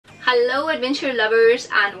Hello adventure lovers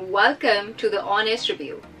and welcome to the Honest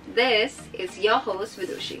Review. This is your host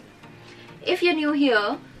Vidushi. If you're new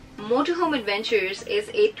here, Motorhome Adventures is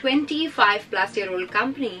a 25-plus-year-old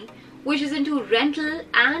company which is into rental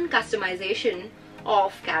and customization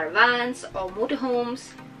of caravans or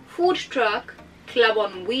motorhomes, food truck, club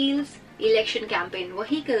on wheels, election campaign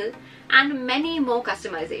vehicle and many more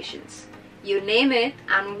customizations. You name it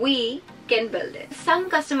and we can build it. Some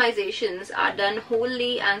customizations are done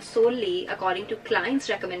wholly and solely according to clients'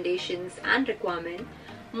 recommendations and requirement.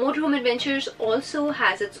 Motorhome Adventures also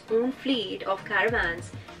has its own fleet of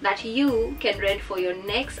caravans that you can rent for your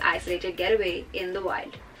next isolated getaway in the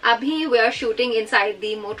wild. Abhi, we are shooting inside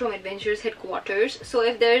the Motorhome Adventures headquarters, so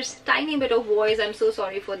if there's tiny bit of voice, I'm so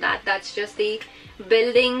sorry for that. That's just the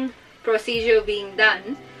building procedure being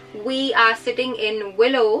done. We are sitting in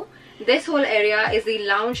Willow. This whole area is the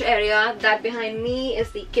lounge area. That behind me is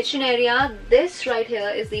the kitchen area. This right here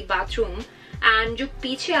is the bathroom. And जो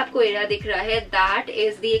पीछे आपको area दिख रहा है, that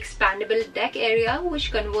is the expandable deck area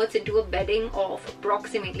which converts into a bedding of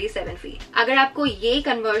approximately 7 feet. अगर आपको ये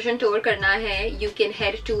conversion tour करना है, you can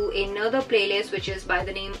head to another playlist which is by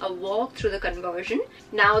the name A Walk Through the Conversion.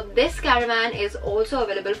 Now this caravan is also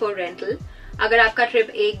available for rental. अगर आपका trip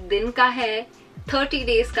एक दिन का है, 30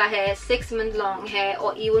 days का है, 6 month long है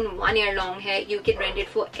or even 1 year long है, you can rent it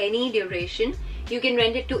for any duration. You can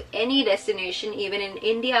rent it to any destination, even in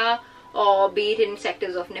India or be it in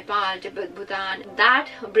sectors of Nepal, Tibet, Bhutan. That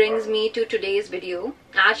brings me to today's video.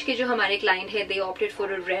 आज के जो हमारे client है, they opted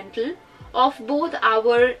for a rental of both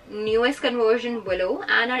our newest conversion Willow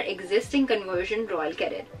and our existing conversion Royal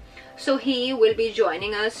Cadet. So he will be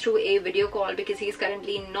joining us through a video call because he's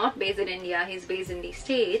currently not based in India, he's based in the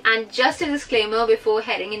States. And just a disclaimer before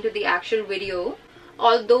heading into the actual video,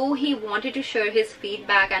 although he wanted to share his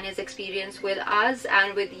feedback and his experience with us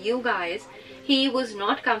and with you guys, he was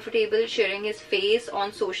not comfortable sharing his face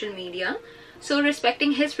on social media. So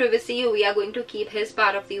respecting his privacy, we are going to keep his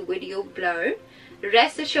part of the video blurred.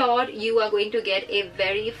 Rest assured, you are going to get a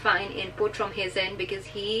very fine input from his end because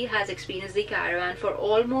he has experienced the caravan for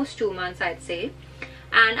almost 2 months, I'd say.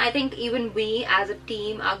 And I think even we as a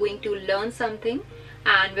team are going to learn something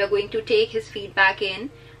and we're going to take his feedback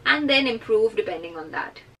in and then improve depending on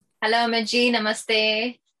that. Hello Amit Ji,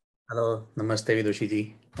 namaste. Hello, namaste Vidushi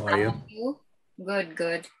Ji. How are you? Good,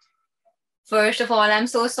 good. First of all, I'm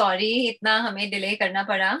so sorry इतना हमें delay करना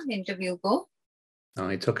पड़ा interview को. No,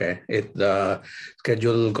 it's okay.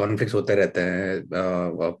 Schedule conflicts होते रहते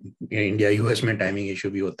हैं. India US में timing issue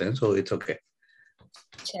भी होते हैं, so it's okay.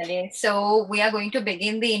 चलिए, so we are going to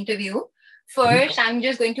begin the interview. First, I'm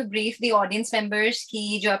just going to brief the audience members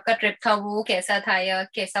कि जो आपका trip था वो कैसा था या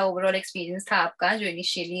कैसा overall experience था आपका जो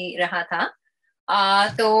initially रहा था.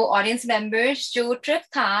 So audience members, जो trip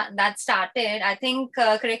था that started, I think,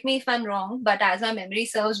 correct me if I'm wrong, but as my memory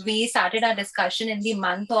serves, we started our discussion in the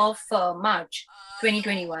month of March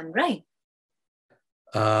 2021, right?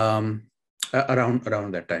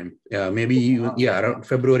 Around that time, maybe around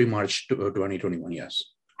February, March 2021, yes.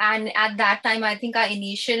 And at that time, I think our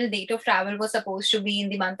initial date of travel was supposed to be in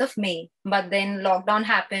the month of May, but then lockdown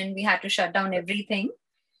happened. We had to shut down everything.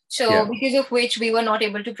 So because of which we were not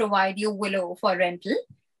able to provide you Willow for rental.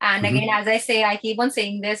 And again, as I say, I keep on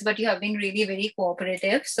saying this, but you have been really very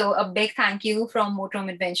cooperative. So a big thank you from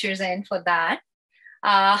Motorhome Adventures end for that.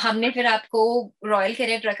 हमने फिर आपको Royal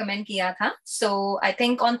Cadet recommend किया था. So I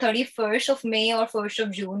think on 31st of May or 1st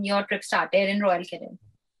of June, your trip started in Royal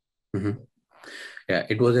Cadet. Yeah,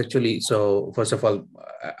 it was actually, so first of all,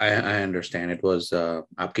 I understand it was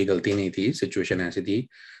आपकी गलती नहीं थी, situation ऐसी थी,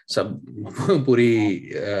 सब पूरी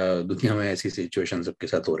दुनिया में ऐसी situation सबके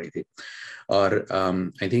साथ हो रही थी और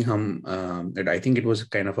I think it was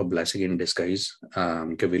kind of a blessing in disguise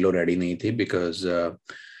कि Willow ready नहीं थी because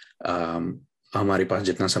हमारे पास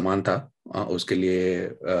जितना सामान था उसके लिए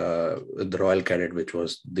the Royal Cadet, which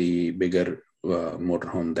was the bigger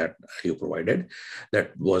motorhome that you provided,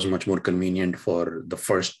 that was much more convenient for the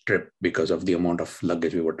first trip because of the amount of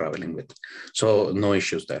luggage we were traveling with. So no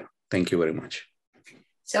issues there. Thank you very much.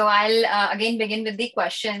 So I'll again begin with the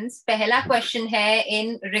questions. पहला question है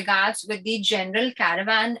in regards with the general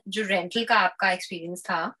caravan जो rental का आपका experience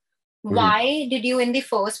था. Why did you in the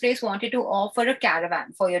first place wanted to offer a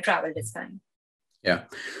caravan for your travel this time? Yeah.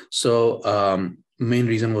 So main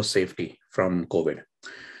reason was safety from COVID.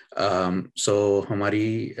 So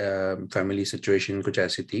हमारी family situation कुछ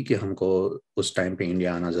ऐसी थी कि हमको उस टाइम पे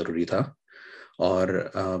इंडिया आना ज़रूरी था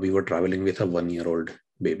और we were travelling with a 1-year-old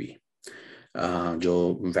baby जो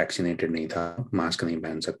वैक्सीनेटेड नहीं था, मास्क नहीं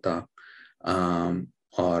पहन सकता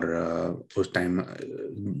और उस टाइम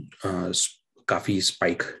काफ़ी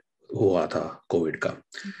स्पाइक हुआ था कोविड का,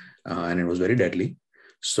 and it was very deadly.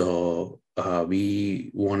 So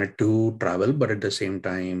we wanted to travel, but at the same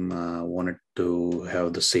time wanted to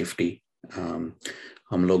have the safety.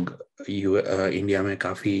 हम लोग इंडिया में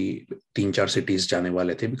काफ़ी 3-4 सिटीज़ जाने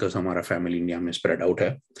वाले थे बिकॉज हमारा फैमिली इंडिया में स्प्रेड आउट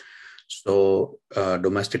है. सो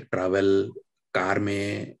डोमेस्टिक ट्रैवल कार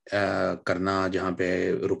में करना, जहाँ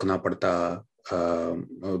पे रुकना पड़ता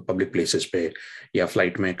पब्लिक प्लेसेस पे या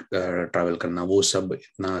फ्लाइट में ट्रैवल करना, वो सब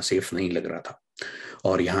इतना सेफ नहीं लग रहा था.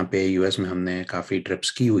 और यहाँ पे यूएस में हमने काफ़ी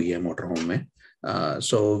ट्रिप्स की हुई है मोटर होम में.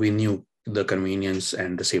 So we knew the convenience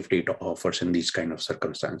and the safety it offers in these kind of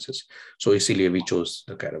circumstances. So easily we chose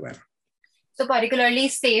the caravan. So particularly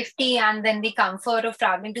safety and then the comfort of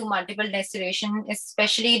traveling to multiple destinations,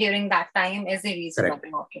 especially during that time, is the reason why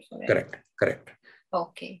we opted for it. Correct.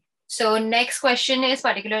 Okay. So next question is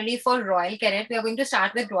particularly for Royal Cadet. We are going to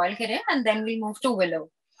start with Royal Cadet and then we'll move to Willow.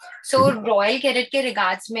 So Royal Cadet के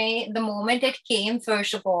regards में, the moment it came,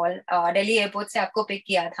 first of all, Delhi airport से आपको pick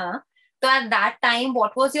किया था. So at that time,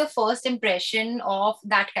 what was your first impression of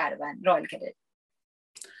that caravan, Royal Cadet?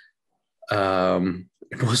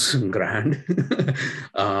 It was grand.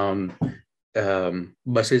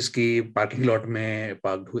 Buses की parking lot में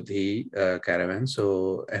parked हुई थी caravan.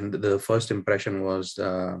 So and the first impression was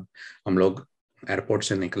हम लोग airport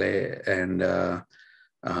से निकले and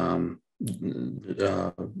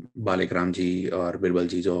बालिक राम जी और बिरबल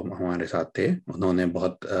जी जो हमारे साथ थे, उन्होंने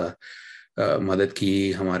बहुत मदद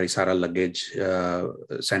की. हमारे सारा लगेज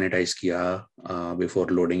सैनिटाइज किया before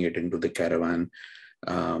loading it into the caravan.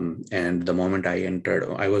 And the moment I entered,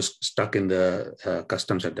 I was stuck in the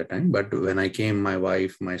customs at that time, but when I came, my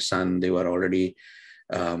wife, my son, they were already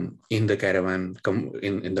in the caravan,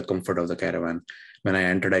 in the comfort of the caravan. When I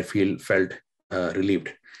entered, I felt relieved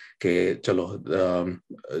कि चलो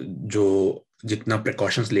जो जितना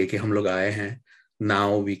precautions लेके हम लोग आए हैं,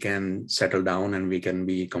 now we can settle down and we can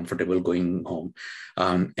be comfortable going home.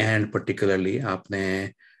 And particularly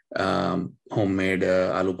आपने homemade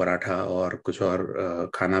आलू पराठा और कुछ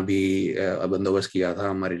और खाना भी बंदोबस्त किया था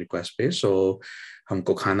हमारी रिक्वेस्ट पे. So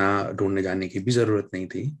हमको खाना ढूंढने जाने की भी जरूरत नहीं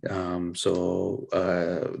थी. So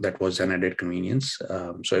that was an added convenience.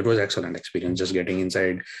 So it was excellent experience just getting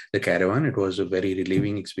inside the caravan. It was a very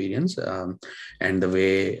relieving experience. And the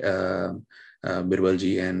way Birbal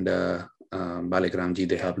ji and Balik Ram ji,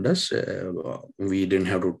 they helped us. We didn't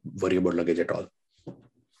have to worry about luggage at all.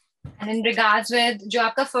 And in regards with जो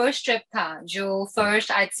आपका first trip था, जो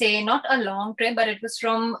first I'd say not a long trip, but it was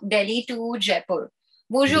from Delhi to Jaipur.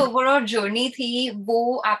 वो जो overall journey थी,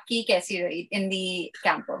 वो आपकी कैसी रही in the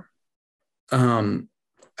camper?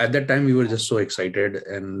 At that time, we were just so excited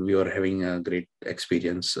and we were having a great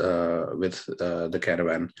experience with the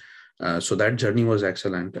caravan. So that journey was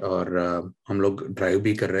excellent. और हम लोग drive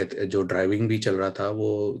भी कर रहे थे, जो driving भी चल रहा था,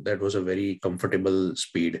 वो that was a very comfortable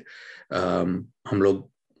speed. हम लोग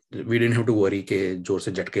we didn't have to worry कि जोर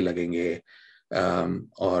से झटके लगेंगे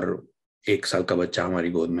और 1 साल का बच्चा हमारी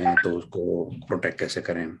गोद में है तो उसको प्रोटेक्ट कैसे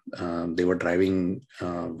करें. They were driving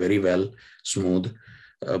very well, smooth.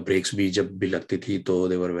 Brakes भी जब भी लगती थी तो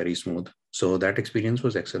they were very smooth. So that experience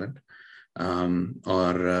was excellent.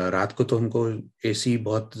 और रात को तो हमको AC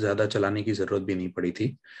बहुत ज़्यादा चलाने की ज़रूरत भी नहीं पड़ी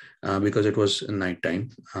थी because it was night time.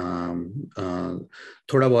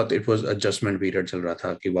 थोड़ा बहुत it was adjustment period चल रहा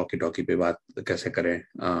था कि walkie talkie पे बात कैसे करें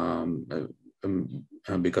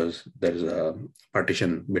because there is a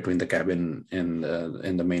partition between the cabin and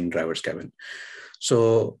the main driver's cabin.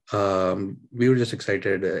 So we were just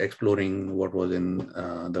excited exploring what was in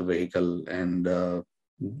the vehicle and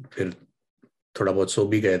फिर थोड़ा बहुत सो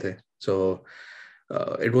भी गए थे. So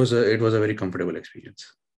it was a very comfortable experience.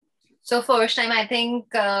 So first time I think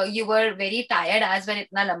you were very tired as well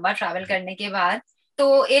इतना लंबा travel करने के बाद.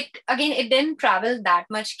 So it didn't travel that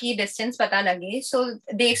much की distance पता लगे. So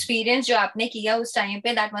the experience जो आपने किया उस time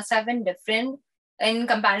पे that must have been different in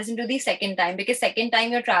comparison to the second time, because second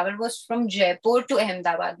time your travel was from Jaipur to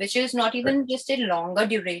Ahmedabad, which is not even just a longer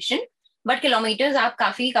duration, but kilometers आप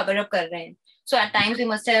काफी cover up कर रहे हैं. So at times we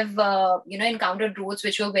must have encountered roads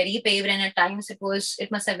which were very paved, and at times it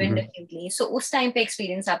must have been differently. So उस time पे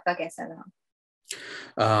experience आपका कैसा रहा?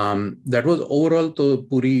 That was overall तो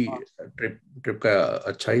पूरी trip का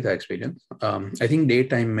अच्छा ही था experience. I think day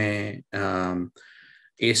time में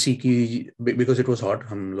AC की, because it was hot,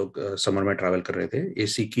 हम लोग summer में travel कर रहे थे,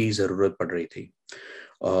 AC की ज़रूरत पड़ रही थी.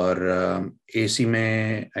 और AC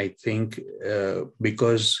में I think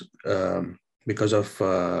because of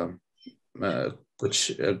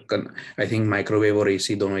कुछ I think microwave और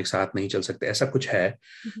AC दोनों एक साथ नहीं चल सकते, ऐसा कुछ है.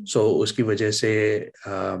 So उसकी वजह से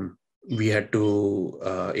we had to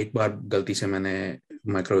एक बार गलती से मैंने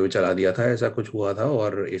माइक्रोवेव चला दिया था, ऐसा कुछ हुआ था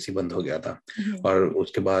और एसी बंद हो गया था और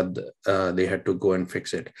उसके बाद they had to go and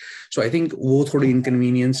fix it. So I think वो थोड़ी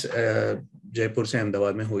इनकन्वीनियंस जयपुर से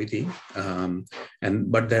अहमदाबाद में हुई थी, and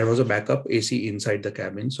but there was a backup AC inside the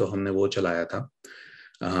cabin, सो हमने वो चलाया था.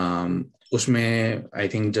 उसमें आई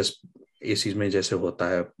थिंक जस्ट एसी में जैसे होता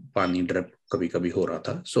है पानी ड्रिप कभी कभी हो रहा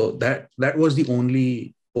था. So that was the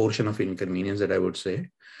only portion of inconvenience that I would say.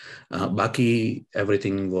 Baki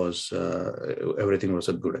everything was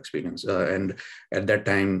a good experience, and at that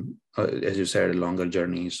time, as you said, a longer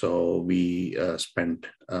journey, so we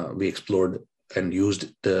explored and used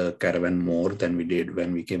the caravan more than we did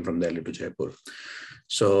when we came from Delhi to Jaipur.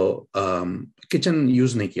 So kitchen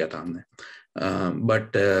use नहीं किया था हमने,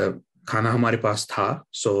 but खाना हमारे पास था,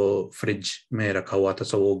 so fridge में रखा हुआ था,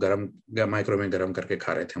 so वो माइक्रो में गर्म करके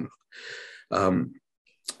खा रहे थे हम लोग.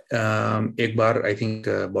 एक बार आई थिंक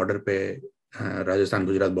बॉर्डर पे राजस्थान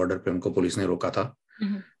गुजरात बॉर्डर पे हमको पुलिस ने रोका था.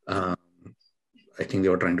 I think they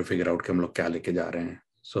were trying to figure out कि हम लोग क्या लेके जा रहे हैं.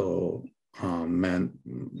 सो मैं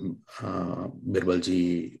बिरबल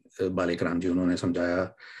जी, बालिक राम जी, उन्होंने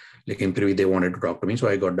समझाया, लेकिन फिर भी they wanted to talk to me, so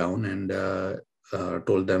I got down and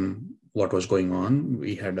told them what was going on.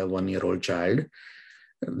 We had a 1-year-old child.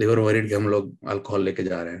 They were worried कि हम लोग अल्कोहल लेके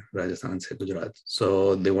जा रहे हैं राजस्थान से Gujarat, so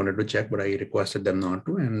they wanted to check, but I requested them not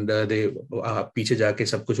to, and they पीछे जाके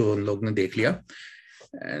सब कुछ उन लोग ने देख लिया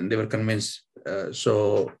and they were convinced. So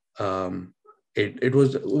it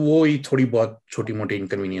was वो ही थोड़ी बहुत छोटी मोटी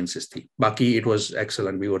inconveniences थी. बाकी it was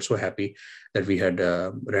excellent. We were so happy that we had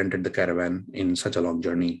rented the caravan in such a long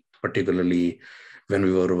journey, particularly when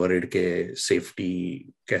we were worried के safety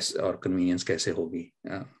कैसे और convenience कैसे होगी.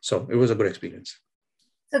 So it was a good experience.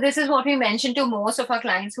 So this is what we mentioned to most of our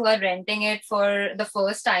clients who are renting it for the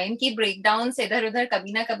first time, कि breakdowns इधर उधर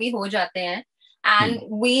कभी ना कभी हो जाते हैं. And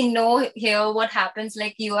we know here what happens,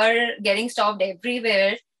 like you are getting stopped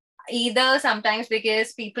everywhere, either sometimes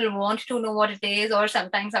because people want to know what it is or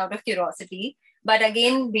sometimes out of curiosity. But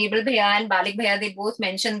again, Birbal Bhaiya and Balik Bhaiya, they both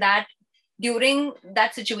mentioned that during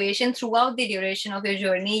that situation, throughout the duration of your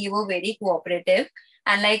journey, you were very cooperative.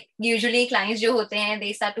 And like usually clients जो होते हैं,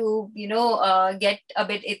 they start to get a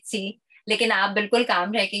bit itchy, लेकिन आप बिल्कुल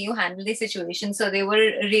calm रह के you handle the situation. So they were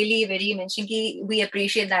really very mentioning कि we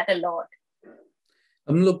appreciate that a lot.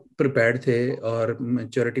 हम लोग प्रिपेयर्ड थे और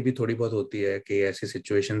मैच्योरिटी भी थोड़ी बहुत होती है कि ऐसी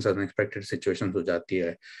सिचुएशंस, अनएक्सपेक्टेड सिचुएशंस हो जाती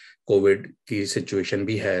है. कोविड की सिचुएशन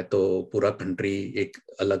भी है, तो पूरा कंट्री एक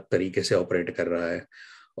अलग तरीके से ऑपरेट कर रहा है,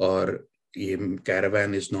 और ये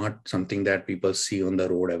caravan is not something that people see on the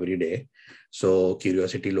road every day. So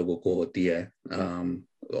curiosity लोगों को होती है.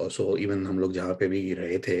 सो इवन हम लोग जहाँ पे भी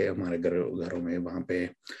रहे थे, हमारे घरों में, वहाँ पे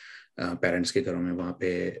पेरेंट्स के घरों में, वहाँ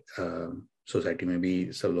पे सोसाइटी में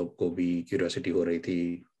भी सब लोग को भी क्यूरियोसिटी हो रही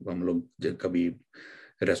थी. हम लोग कभी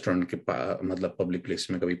रेस्टोरेंट के मतलब पब्लिक प्लेस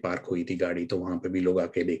में कभी पार्क हुई थी गाड़ी, तो वहाँ पे भी लोग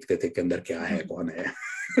आके देखते थे कि अंदर क्या है, कौन है.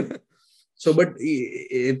 So but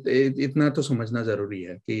इतना तो समझना जरूरी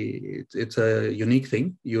है कि it's a unique thing,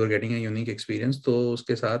 you are getting a unique experience, तो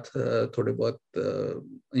उसके साथ थोड़े बहुत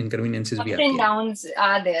inconveniences भी आती हैं. Ups and downs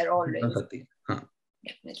are there always. हाँ.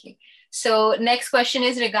 Definitely. So next question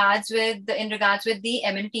is in regards with the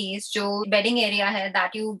amenities, जो bedding area है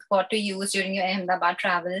that you got to use during your Ahmedabad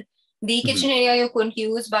travel. The kitchen area you couldn't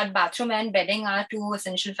use, but bathroom and bedding are two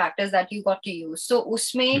essential factors that you got to use. So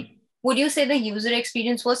उसमें would you say the user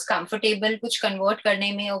experience was comfortable? कुछ convert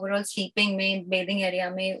करने में, overall sleeping में, bathing area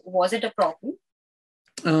में, was it a problem?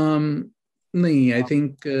 नहीं, I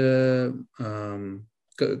think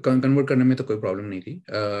convert करने में तो कोई problem नहीं थी.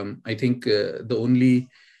 I think the only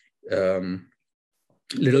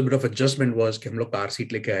little bit of adjustment was कि हम लोग कार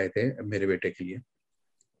सीट लेके आए थे मेरे बेटे के लिए,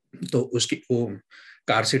 तो उसकी वो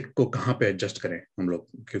कार सीट को कहाँ पे एडजस्ट करें हम लोग,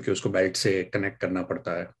 क्योंकि उसको बेल्ट से कनेक्ट करना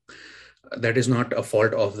पड़ता है. That is not a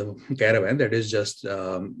fault of the caravan. That is just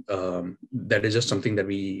something that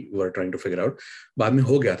we were trying to figure out. बाद में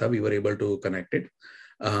हो गया था. We were able to connect it.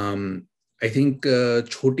 I think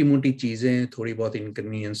छोटी मोटी चीजें, थोड़ी बहुत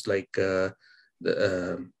inconvenience, like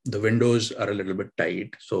the windows are a little bit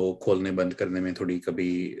tight, so खोलने बंद करने में थोड़ी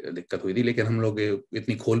कभी दिक्कत हुई थी, लेकिन हम लोग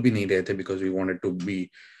इतनी खोल भी नहीं रहे थे because we wanted to be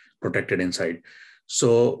protected inside.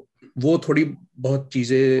 So वो थोड़ी बहुत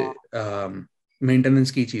चीजें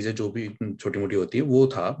मेंटेनेंस की चीजें जो भी छोटी मोटी होती है वो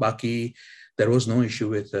था. बाकी there was no issue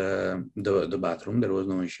with the bathroom, there was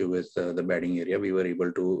no issue with the bedding area. We were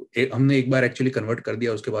able to, हमने एक बार actually convert कर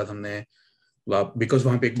दिया, उसके बाद हमने because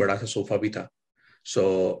वहाँ पे एक बड़ा सा सोफा भी था,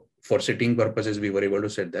 so for sitting purposes we were able to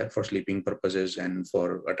sit there. For sleeping purposes and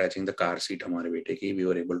for attaching the car seat हमारे बेटे की, we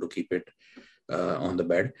were able to keep it on the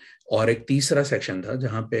bed. और एक तीसरा सेक्शन था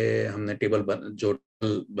जहाँ पे हमने टेबल जो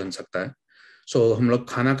बन सकता है, So हम लोग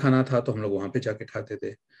खाना था तो हम लोग वहाँ पे जाके खाते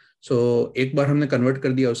थे. So एक बार हमने कन्वर्ट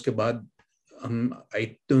कर दिया, उसके बाद हम आई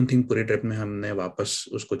डोंट थिंक पूरे ट्रिप में हमने वापस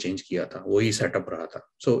उसको चेंज किया था, वही सेटअप रहा था.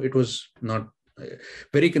 So it was not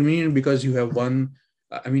very convenient because you have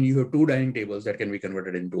you have two dining tables that can be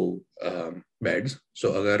converted into beds.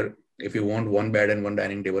 So agar if you want one bed and one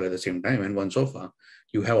dining table at the same time and one sofa,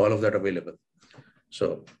 you have all of that available. So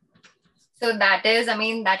that is,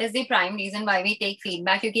 that is the prime reason why we take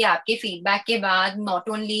feedback. क्योंकि आपके feedback के बाद not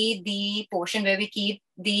only the portion where we keep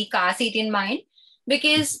the car seat in mind,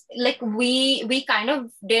 because like we kind of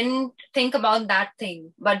didn't think about that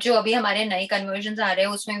thing. But जो अभी हमारे नए conversions आ रहे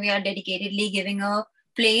हैं उसमें we are dedicatedly giving a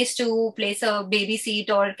place to place a baby seat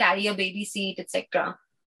or carry a baby seat, etc.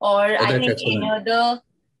 Or Oh, I that's think excellent.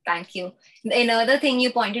 thank you. Another thing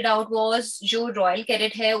you pointed out was जो Royal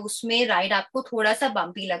Cadet है उसमें ride आपको थोड़ा सा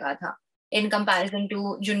bumpy लगा था in comparison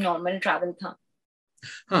to जो normal travel था.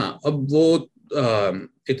 हाँ, अब वो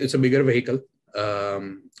it's a bigger vehicle,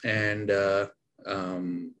 and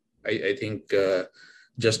I think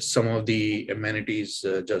just some of the amenities,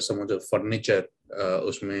 just some of the furniture,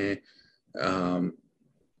 उसमें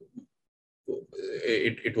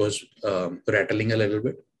it was rattling a little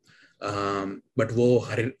bit. But वो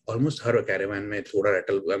almost हर caravan में थोड़ा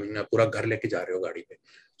rattle, पूरा घर लेके जा रहे हो गाड़ी पे,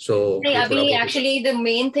 so नहीं, वो थोड़ा अभी बहुत. actually the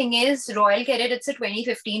main thing is Royal Cadet, it's a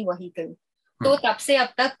 2015 vehicle. तो तब से अब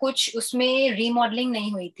तक कुछ उसमें remodeling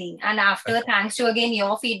नहीं हुई थी. And after, thanks to again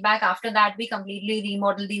your feedback, after that we completely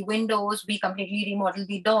remodeled the windows, we completely remodeled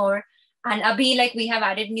the door, and abhi like we have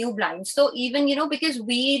added new blinds. So even because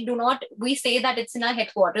we say that it's in our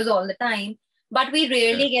headquarters all the time, but we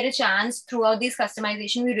rarely get a chance throughout this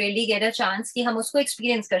customization. We rarely get a chance कि हम उसको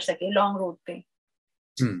experience कर सके long road पे.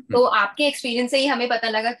 तो आपके experience से ही हमें पता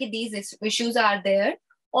लगा कि these issues are there,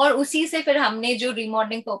 और उसी से फिर हमने जो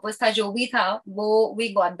remodeling purpose था जो भी था वो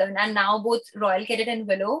we got done. And now both Royal Cadet and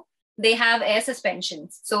Willow, they have air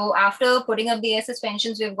suspensions. So after putting up the air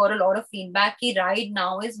suspensions, we've got a lot of feedback कि ride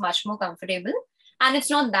now is much more comfortable and it's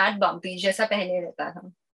not that bumpy जैसा पहले रहता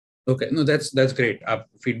था. Okay, no, that's great. आप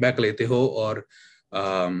feedback लेते हो और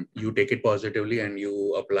you take it positively and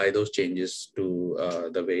you apply those changes to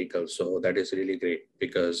the vehicle. So that is really great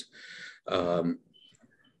because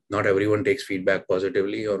not everyone takes feedback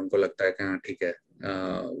positively और उनको लगता है कि हाँ ठीक है,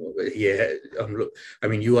 ये है हम लोग.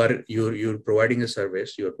 You're providing a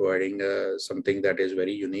service, you're providing something that is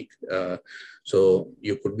very unique. So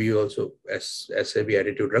you could be also ऐसे भी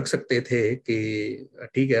attitude रख सकते थे कि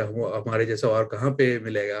ठीक है हमारे जैसा और कहाँ पे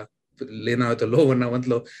मिलेगा, लेना हो तो लो वरना मत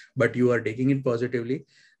लो, but you are taking it positively,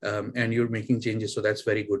 and you're making changes. So that's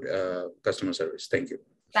very good customer service. Thank you.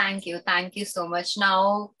 Thank you so much.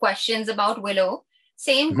 Now questions about Willow.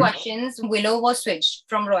 Same questions. Willow was switched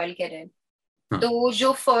from Royal Cadet. तो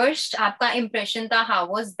जो first आपका impression था, how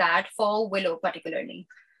was that for Willow particularly?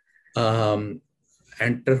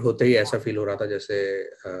 Enter होते ही ऐसा feel हो रहा था जैसे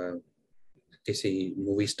किसी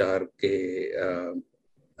movie star के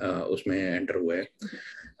उसमें enter हुए हैं.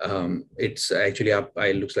 It's actually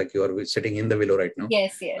I looks like you are sitting in the Willow right now.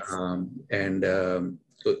 Yes. And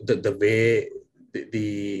the way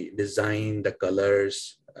the design, the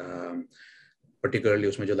colors, particularly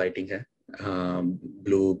उसमें जो lighting है,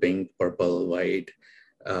 blue, pink, purple, white,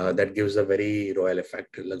 that gives a very royal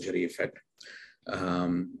effect, luxury effect.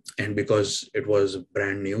 And because it was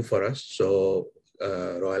brand new for us, so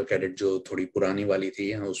Royal Cadet जो थोड़ी पुरानी वाली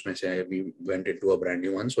थी उसमें से we went into a brand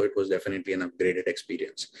new one, so it was definitely an upgraded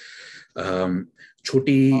experience.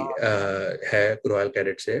 छोटी है Royal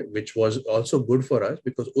Cadet से, which was also good for us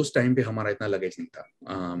because उस time पे हमारा इतना luggage नहीं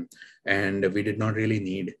था, and we did not really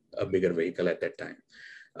need a bigger vehicle at that time.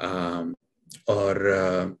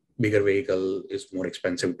 Or bigger vehicle is more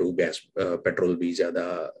expensive to gas, petrol भी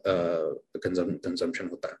ज़्यादा consumption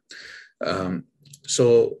होता है.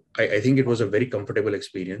 So I think it was a very comfortable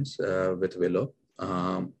experience with Willow.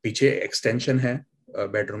 पीछे extension है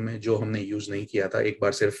bedroom में जो हमने use नहीं किया था, एक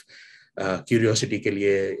बार सिर्फ curiosity के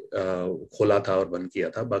लिए खोला था और बंद किया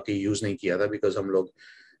था, बाकी use नहीं किया था because हम लोग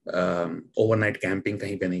overnight camping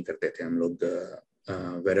कहीं पे नहीं करते थे. हम लोग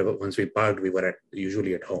wherever once we parked we were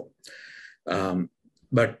usually at home.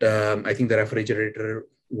 But I think the refrigerator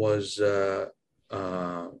was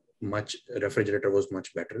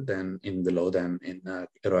much better than in Willow than in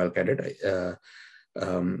Royal Cadet.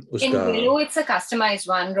 In Willow it's a customized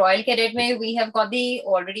one. Royal Cadet में we have got the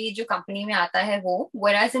already जो company में आता है वो,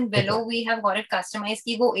 whereas in Willow we have got it customized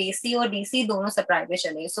कि वो AC और DC दोनों supply पे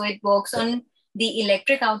चले. So it works on the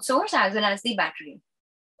electric outsource as well as the battery.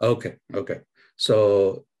 Okay.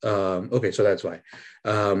 So so that's why.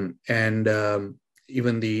 And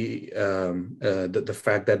even the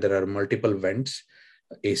fact that there are multiple vents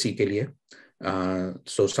AC के लिए,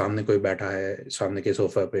 सो सामने कोई बैठा है, सामने के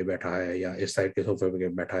सोफे पे बैठा है या इस साइड के सोफे पे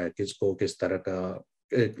बैठा है, किसको किस तरह का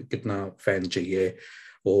कितना फैन चाहिए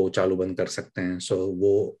वो चालू बंद कर सकते हैं. सो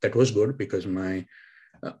वो that was good because my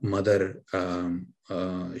mother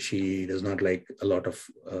she does not like a lot of,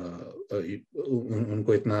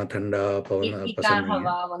 उनको इतना ठंडा पवन एसी का पसंद नहीं है.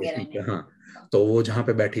 हवा वगैरह नहीं हाँ, होगा। तो वो जहाँ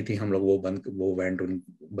पे बैठी थी हम लोग वो वेंट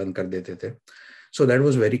बंद कर देते थे. So that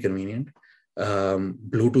was very convenient.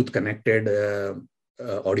 Bluetooth connected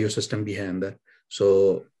audio system भी है अंदर. So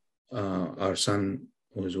our sun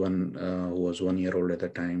who was 1 year old at the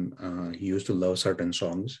time, he used to love certain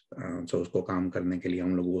songs. So उसको काम करने के लिए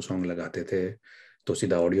हम लोग वो सॉन्ग लगाते थे तो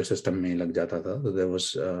सीधा ऑडियो सिस्टम में लग जाता था. तो that was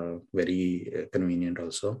very convenient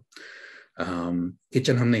also.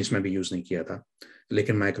 Kitchen हमने इसमें भी यूज नहीं किया था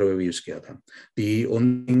लेकिन माइक्रोवेव यूज किया था. दी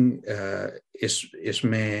ओनली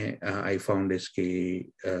इसमें आई फाउंड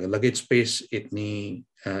इसकी लगेज स्पेस इतनी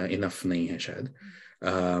इनफ नहीं है शायद.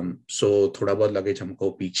 सो थोड़ा बहुत लगेज हमको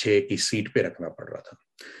पीछे की सीट पे रखना पड़ रहा था,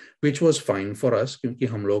 which was fine for us क्योंकि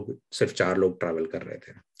हम लोग सिर्फ 4 लोग ट्रैवल कर रहे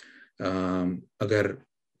थे. अगर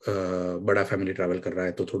बड़ा फैमिली ट्रैवल कर रहा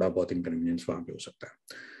है तो थोड़ा बहुत इनकन्वीनियंस वहां पे हो सकता है.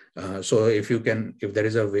 So if there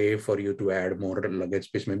is a way for you to add more luggage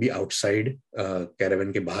space, maybe outside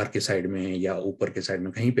caravan के बाहर के साइड में या ऊपर के साइड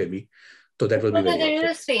में कहीं पे भी, तो that will be Because very there is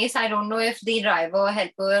helpful. a space, I don't know if the driver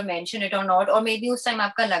helper mentioned it or not, or maybe उस time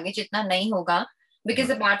आपका luggage इतना नहीं होगा,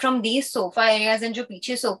 because apart from these sofa areas and जो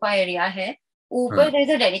पीछे sofa area है, ऊपर there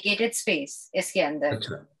is a dedicated space इसके अंदर.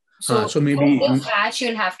 अच्छा, So हाँ, so maybe this hatch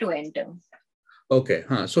you'll have to enter. Okay,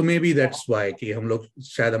 हाँ, सो मे बी दैट्स व्हाई कि हम लोग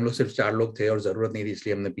सिर्फ 4 लोग थे और जरूरत नहीं थी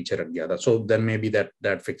इसलिए हमने पीछे रख दिया था. So then may be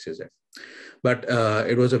that fixes it. But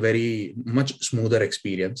it was a very much smoother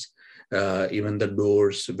experience. Even the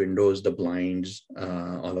doors, windows, the blinds,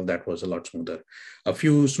 all of that was a lot smoother. A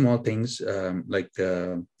few small things like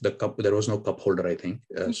the cup. There was no cup holder, I think.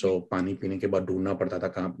 So पानी पीने के बाद ढूंढना पड़ता था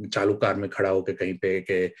कहाँ चालू car में खड़ा होके कहीं पे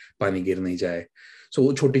के पानी गिर नहीं जाए. So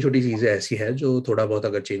वो छोटी छोटी चीजें ऐसी है जो थोड़ा बहुत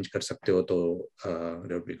अगर चेंज कर सकते हो तो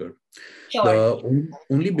that would be good. Sure. The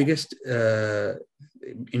only biggest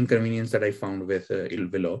inconvenience that I found with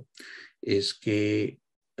Willow इसके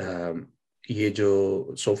ये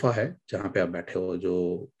जो सोफा है जहाँ पे आप बैठे हो जो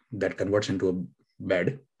that converts into a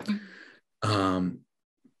bed,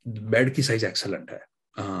 bed की साइज एक्सेलेंट है.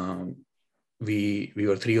 we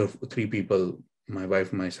were three people, my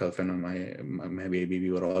wife, myself and my baby.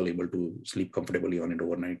 We were all able to sleep comfortably on it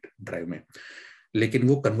overnight drive में. लेकिन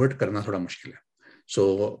वो कन्वर्ट करना थोड़ा मुश्किल है.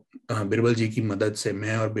 सो बिरबल जी की मदद से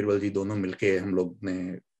मैं और बिरबल जी दोनों मिलके हम लोग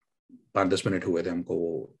ने 5-10 मिनट हुए थे हमको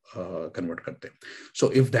वो कन्वर्ट करते.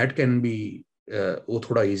 So if that can be, वो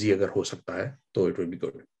थोड़ा इजी अगर हो सकता है तो इट विल बी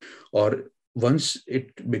गुड. और once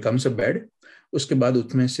it becomes a bed, उसके बाद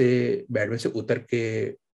उसमें से बेड में से उतर के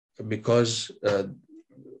बिकॉज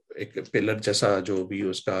एक पिलर जैसा जो भी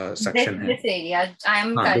उसका सेक्शन है. This area, I am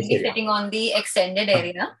हाँ, currently sitting on the extended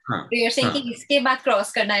area. हाँ, So you're saying कि हाँ, इसके बाद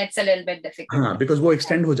क्रॉस करना it's a little bit difficult. हाँ, बिकॉज वो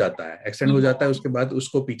एक्सटेंड हो जाता है. उसके बाद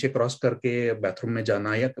उसको पीछे क्रॉस करके बाथरूम में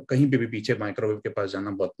जाना या कहीं पे भी पीछे माइक्रोवेव के पास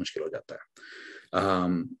जाना बहुत मुश्किल हो जाता है.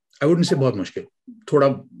 आई वुडंट से बहुत मुश्किल, थोड़ा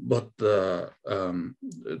बहुत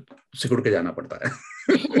सिकुड़ के जाना पड़ता है.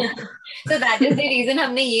 So that is the reason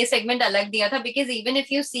हमने ये segment अलग दिया था, because even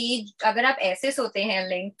if you see अगर आप ऐसे सोते हैं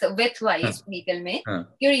length width wise vehicle में,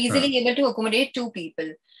 you're easily able to accommodate 2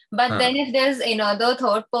 people. But then if there's another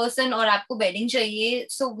third person और आपको bedding चाहिए,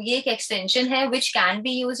 so ये एक extension है which can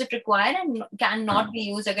be used if required and can not be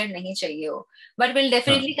used अगर नहीं चाहिए हो. But we'll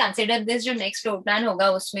definitely consider this जो next floor plan होगा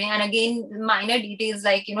उसमें. And again minor details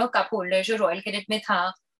like cup holder जो Royal Cadet में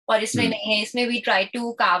था और इसमें नहीं है, इसमें we try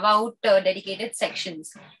to carve out dedicated sections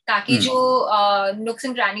ताकि जो nooks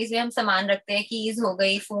and crannies में हम सामान रखते हैं, कीज हो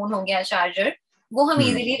गई, फोन हो गया, चार्जर, वो हम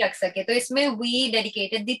इजीली रख सके. तो इसमें we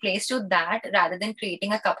dedicated the place to that rather than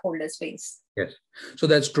creating a cup holder space. Yes, so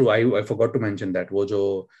that's true. I forgot to mention that वो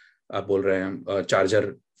जो आप बोल रहे हैं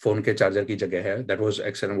चार्जर, फोन के चार्जर की जगह है, that was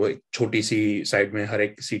excellent. वो एक छोटी सी साइड में, हर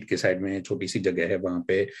एक सीट के साइड में छोटी सी जगह है, वहां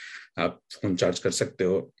पे आप फोन चार्ज कर सकते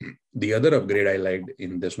हो. The other upgrade I liked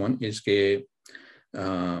in this one is के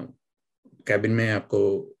कैबिन में आपको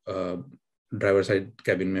ड्राइवर साइड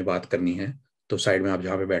कैबिन में बात करनी है तो साइड में आप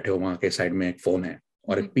जहाँ पे बैठे हो वहाँ के साइड में एक फोन है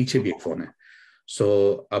और एक पीछे भी एक फोन है. सो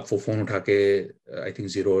आप वो फोन उठा के आई थिंक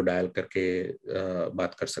 0 डायल करके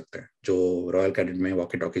बात कर सकते हैं. जो रॉयल कैडेट में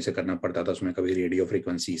वॉकी टॉकी से करना पड़ता था, उसमें कभी रेडियो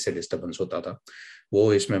फ्रीक्वेंसी से डिस्टर्बेंस होता था,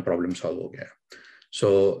 वो इसमें प्रॉब्लम सॉल्व हो गया है.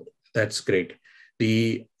 So that's great.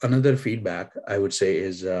 The another feedback I would say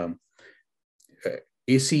is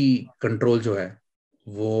AC control जो है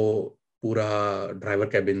वो पूरा ड्राइवर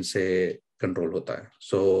कैबिन से कंट्रोल होता है.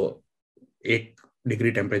 सो एक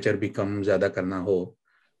डिग्री टेम्परेचर भी कम ज़्यादा करना हो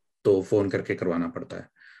तो फ़ोन करके करवाना पड़ता है।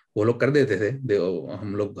 वो लोग कर देते थे,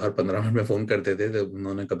 हम लोग हर 15 मिनट में फ़ोन करते थे, तो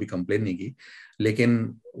उन्होंने कभी कंप्लेन नहीं की।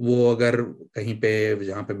 लेकिन वो अगर कहीं पे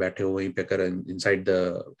जहाँ पे बैठे हो वहीं पे अगर इनसाइड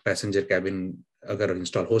द पैसेंजर कैबिन अगर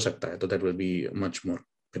इंस्टॉल हो सकता है तो that will be much more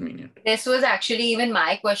convenient. This was actually even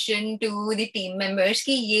my question to the team members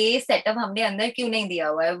कि ये setup हमने अंदर क्यों नहीं दिया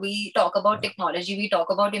हुआ है? We talk about technology, we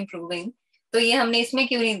talk about improving. तो ये हमने इसमें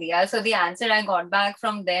क्यों नहीं दिया? So the answer I got back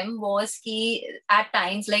from them was कि at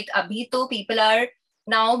times like अभी तो people are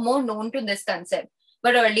now more known to this concept.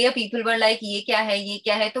 But earlier people were like ये क्या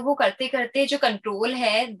है, तो वो करते करते जो control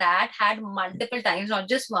है that had multiple times, not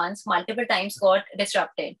just once, multiple times got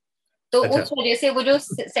disrupted. तो अच्छा. उस वजह से वो जो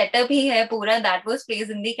सेटअप ही है पूरा that was place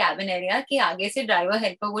in the cabin area कि आगे से driver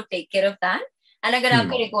helper would take care of that and अगर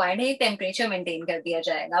आपको रिक्वायर्ड है टेम्परेचर मेंटेन कर दिया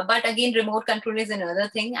जाएगा. But again remote control is another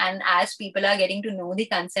thing and as people are getting to know the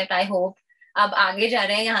concept I hope अब आगे जा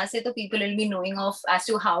रहे हैं यहाँ से तो people will be knowing of as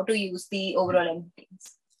to how to use the overall एमटीज.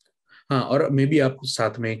 हाँ, और मे बी आप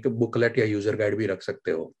साथ में एक बुकलेट या यूजर गाइड भी रख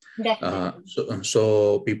सकते हो. So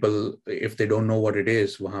people if they don't know what it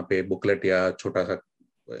is, वहाँ पे बुकलेट या छोटा सा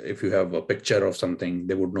if you have a picture of something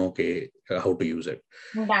they would know okay how to use it.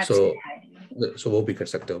 So वो भी कर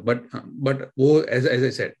सकते हो. but वो as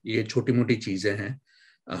I said ये छोटी मोटी चीजें हैं.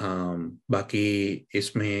 बाकी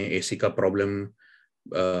इसमें एसी का प्रॉब्लम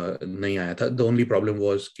नहीं आया था. the only problem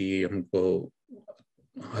was कि हमको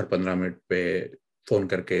हर 15 मिनट पे फोन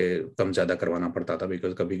करके कम ज्यादा करवाना पड़ता था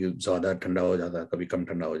बिकॉज कभी ज्यादा ठंडा हो जाता, कभी कम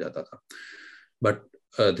ठंडा हो जाता था. but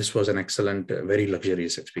this was an excellent very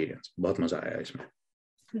luxurious experience. बहुत मजा आया इसमें.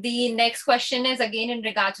 The next question is again in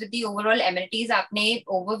regards with the overall amenities. आपने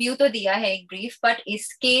overview तो दिया है एक brief, but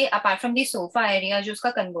इसके apart from the sofa area जो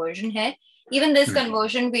उसका conversion है, even this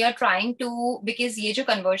conversion we are trying to, because ये जो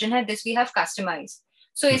conversion है this we have customized.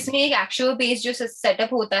 So इसमें एक actual based जो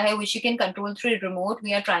setup होता है which you can control through remote,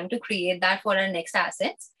 we are trying to create that for our next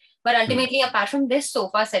assets. But ultimately apart from this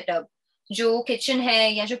sofa setup, जो kitchen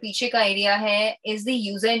है या जो पीछे का area है, is the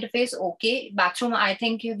user interface okay? Bathroom I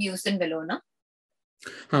think you've used in Willow, ना?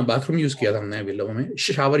 हाँ, bathroom use किया था हमने विलो में,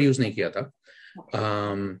 शावर यूज नहीं किया था.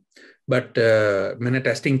 बट मैंने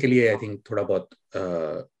टेस्टिंग के लिए आई थिंक थोड़ा बहुत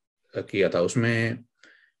किया था उसमें.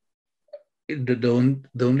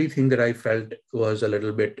 the only thing that I felt was a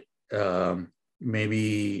little bit maybe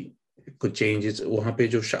कुछ चेंजेस. वहाँ पे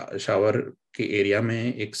जो शावर के एरिया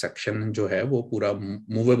में एक सेक्शन जो है वो पूरा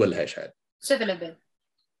मूवेबल है शायद.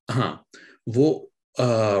 हाँ,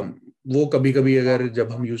 वो कभी कभी अगर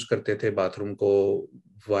जब हम यूज करते थे बाथरूम को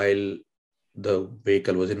while the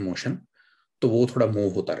vehicle was in motion तो वो थोड़ा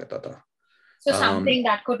मूव होता रहता था. So something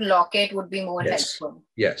that could lock it would be more helpful.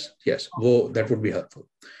 Yes, वो that would be helpful.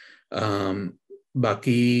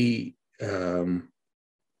 बाकी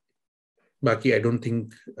I don't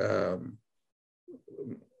think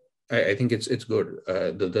I think it's good.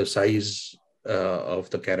 The size of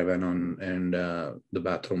the caravan and the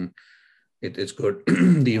bathroom, it's good.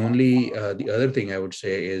 The only the other thing I would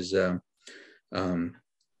say is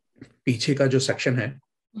पीछे का जो section है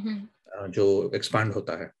जो expand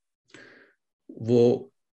होता है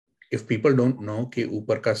वो if people don't know कि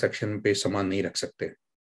ऊपर का सेक्शन पे सामान नहीं रख सकते,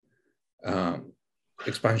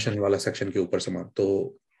 एक्सपांशन वाला सेक्शन के ऊपर सामान,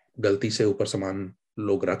 तो गलती से ऊपर सामान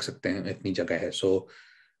लोग रख सकते हैं, इतनी जगह है. so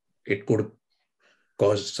it could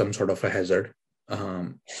cause some sort of a hazard.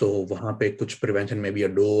 So वहाँ पे कुछ prevention में भी a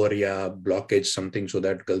door या blockage something so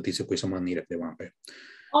that गलती से कोई सामान नहीं रखते वहाँ पे.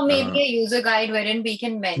 Or maybe a user guide wherein we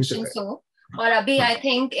can mention so. Or abhi I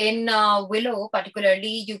think in Willow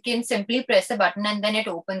particularly you can simply press a button and then it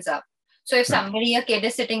opens up. So if somebody, a kid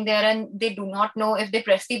is sitting there and they do not know, if they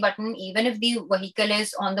press the button, even if the vehicle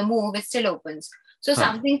is on the move, it still opens. So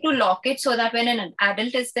something to lock it so that when an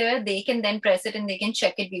adult is there, they can then press it and they can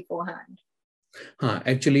check it beforehand. हाँ,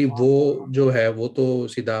 actually वो जो है वो तो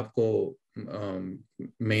सीधा आपको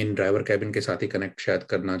main driver cabin के साथ ही कनेक्ट शायद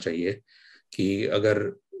करना चाहिए कि अगर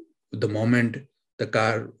the moment the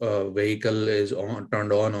car vehicle is on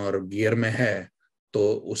turned on और गियर में है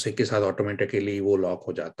तो उसी के साथ ऑटोमेटिकली वो लॉक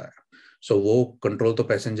हो जाता है. सो वो कंट्रोल तो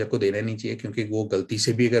पैसेंजर को देना नहीं चाहिए क्योंकि वो गलती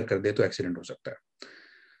से भी अगर कर दे तो एक्सीडेंट हो सकता है.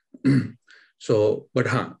 सो बट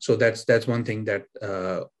हाँ, so that's one thing that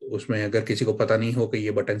उसमें अगर किसी को पता नहीं हो कि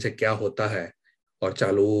ये बटन से क्या होता है और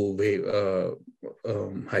चालू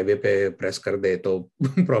हाईवे पे प्रेस कर दे तो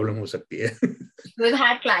प्रॉब्लम हो सकती है. We've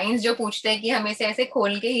had clients जो पूछते हैं कि हम इसे ऐसे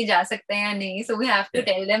खोल के ही जा सकते हैं या नहीं, so we have to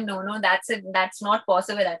tell them no, that's not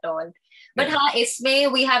possible at all. But हाँ, इसमें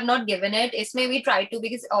we have not given it. इसमें we try to,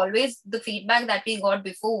 because always the feedback that we got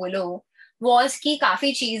before Willow was कि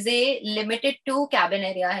काफी चीजें limited to cabin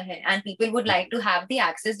area है and people would like to have the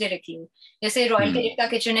access directly. जैसे Royal Cadet का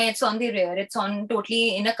kitchen है, it's on the rear, it's on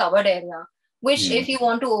totally in a covered area, which if you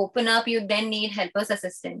want to open up, you then need helper's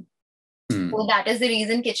assistant. So that is the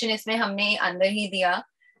reason kitchen इसमें हमने अंदर ही दिया.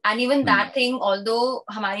 And even that thing, although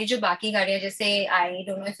हमारी जो बाकी गाड़ियाँ जैसे I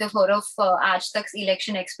don't know if you've heard of आज तक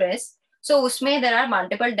Election Express, so उसमें there are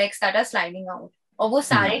multiple decks that are sliding out. और वो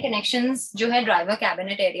सारे connections जो है driver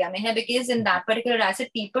cabinet area में है, because in that particular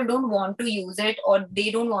asset people don't want to use it or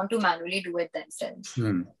they don't want to manually do it themselves.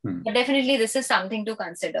 But definitely this is something to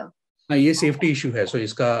consider. ये safety issue है, so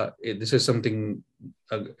इसका this is something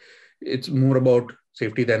it's more about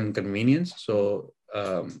safety than convenience. So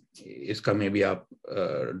इसका में भी आप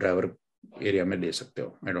driver area में दे सकते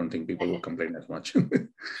हो. I don't think people will complain as much.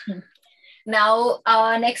 Now,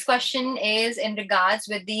 next question is in regards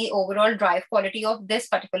with the overall drive quality of this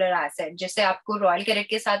particular asset. जैसे आपको Royal Cadet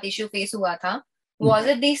के साथ issue face हुआ था, was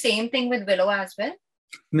it the same thing with Willow as well?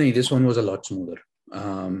 No, this one was a lot smoother.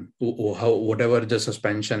 Whatever the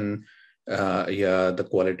suspension, the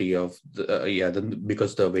quality of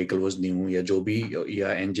because the vehicle was new, या जो भी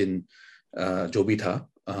या engine जो भी था,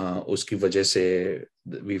 उसकी वजह से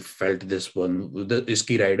we felt this one,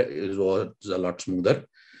 इसकी ride was a lot smoother.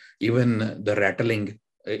 Even the rattling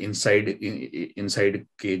inside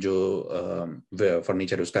के जो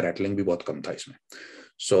furniture है उसका rattling भी बहुत कम था इसमें.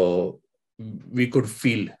 So we could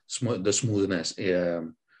feel the smoothness,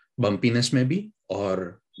 bumpiness में भी,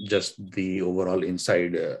 और just the overall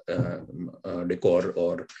inside decor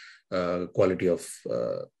or quality of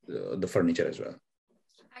the furniture as well.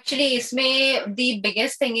 Actually, इसमें the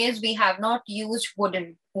biggest thing is we have not used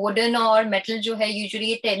wooden or metal जो है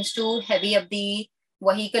usually it tends to heavy up the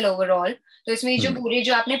vehicle overall. तो इसमें जो पूरे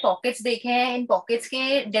जो आपने pockets देखे हैं, इन pockets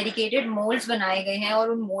के dedicated molds बनाए गए हैं और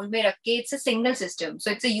उन mold में रख के it's a single system, so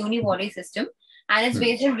it's a uni-volley system and it's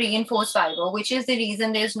based on reinforced fiber, which is the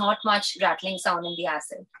reason there's not much rattling sound in the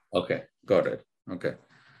asset. Okay, got it. Okay,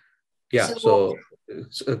 yeah, so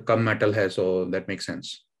come metal hai, so that makes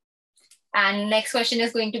sense. And next question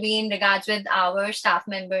is going to be in regards with our staff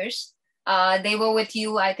members. They were with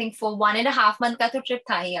you, I think, for 1.5 month का तो trip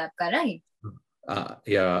था ही आपका, right?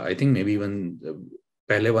 Yeah, I think maybe even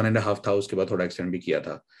पहले 1.5 था, उसके बाद थोड़ा extend भी किया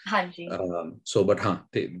था. हाँ जी. So but हाँ,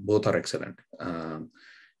 they both are excellent. And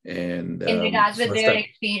in regards with their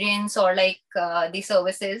experience or like the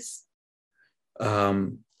services.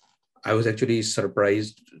 I was actually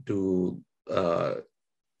surprised to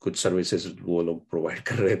कुछ services वो लोग provide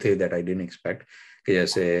कर रहे थे that I didn't expect. कि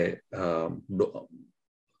जैसे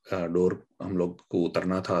door हम लोग को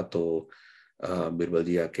उतरना था तो बिरबल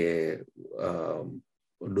जी आके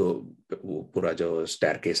पूरा जो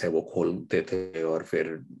staircase है वो खोलते थे और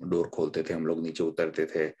फिर door खोलते थे, हम लोग नीचे उतरते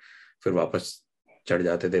थे, फिर वापस चढ़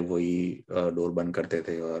जाते थे, वही door बंद करते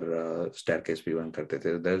थे और staircase भी बंद करते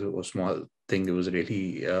थे. That was a small thing. It was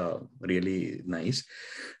really nice.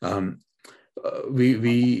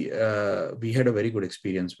 We had a very good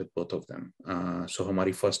experience with both of them. So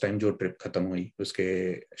हमारी first time जो trip खत्म हुई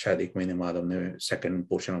उसके शायद 1 महीने बाद हमने second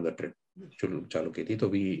portion of the trip चालू की थी.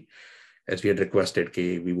 तो as we had requested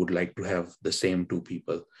कि we would like to have the same 2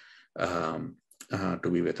 people to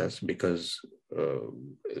be with us, because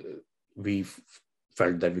we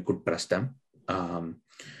felt that we could trust them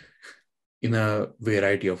in a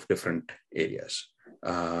variety of different areas.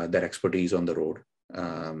 Their expertise on the road,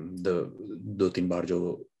 the 2-3 बार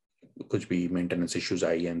जो कुछ भी maintenance issues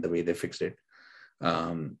I and the way they fixed it,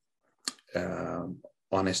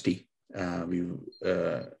 honesty.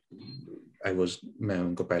 मैं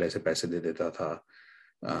उनको पहले से पैसे दे देता था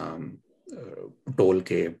टोल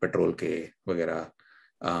के, पेट्रोल के वगैरह,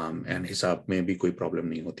 and हिसाब में भी कोई प्रॉब्लम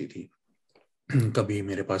नहीं होती थी. कभी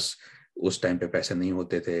मेरे पास उस टाइम पे पैसे नहीं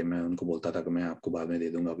होते थे, मैं उनको बोलता था कि मैं आपको बाद में दे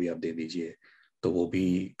दूंगा, अभी आप दे दीजिए, तो वो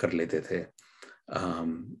भी कर लेते थे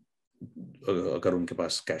अगर उनके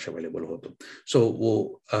पास कैश अवेलेबल हो तो. सो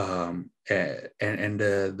वो and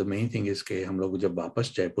the main thing is कि हम लोग जब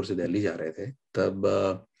वापस जयपुर से दिल्ली जा रहे थे तब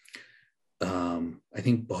आई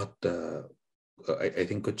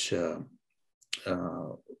थिंक कुछ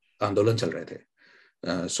आंदोलन चल रहे थे.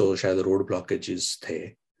 सो शायद रोड ब्लॉकेजेस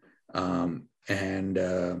थे and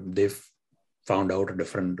they found out a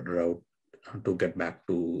different route to get back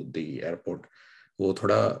to the airport. वो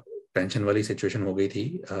थोड़ा टेंशन वाली सिचुएशन हो गई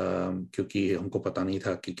थी क्योंकि हमको पता नहीं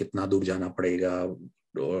था कि कितना दूर जाना पड़ेगा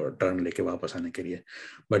टर्न लेके वापस आने के लिए.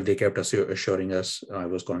 But they kept assuring us. I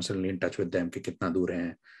was constantly in touch with them कि कितना दूर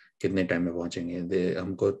हैं, कितने टाइम में पहुंचेंगे.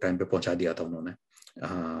 हमको टाइम पे पहुंचा दिया था उन्होंने,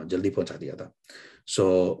 जल्दी पहुंचा दिया था.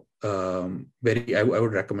 So I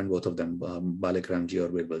would recommend both of them, बालिक Ram ji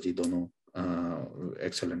और बिरबल जी, दोनों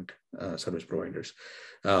excellent service providers.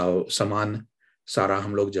 सामान सारा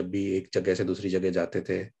हम लोग जब भी एक जगह से दूसरी जगह जाते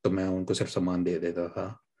थे तो मैं उनको सिर्फ सामान दे देता था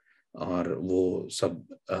और वो सब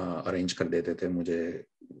अरेंज कर देते थे. मुझे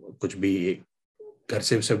कुछ भी घर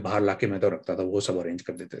से सिर्फ बाहर लाके मैं तो रखता था, वो सब अरेंज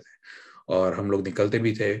कर देते थे. और हम लोग निकलते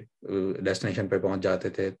भी थे, डेस्टिनेशन पे पहुंच जाते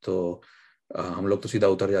थे तो हम लोग तो सीधा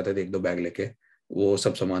उतर जाते थे 1-2 बैग लेके, वो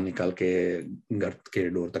सब सामान निकाल के घर के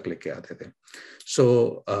डोर तक लेके आते थे. So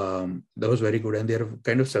that was very good and they are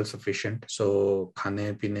kind of self sufficient. सो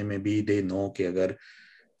खाने पीने में भी दे नो कि अगर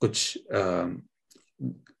कुछ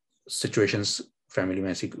सिचुएशंस फैमिली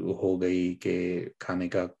में ऐसी हो गई कि खाने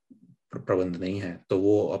का प्रबंध नहीं है तो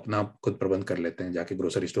वो अपना खुद प्रबंध कर लेते हैं, जाके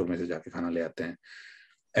ग्रोसरी स्टोर में से जाके खाना ले आते हैं.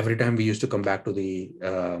 Every time we used to come back to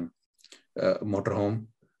the motorhome,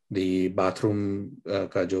 the bathroom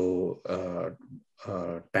का जो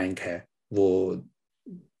टैंक है वो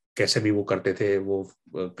कैसे भी वो करते थे, वो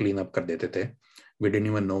क्लीन अप कर देते थे. We didn't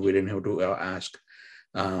even know, we didn't have to ask.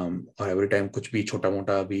 और एवरी टाइम कुछ भी छोटा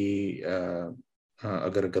मोटा भी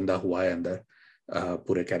अगर गंदा हुआ है अंदर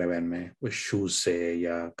पूरे कैरावैन में, वो शूज से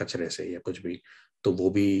या कचरे से या कुछ भी, तो वो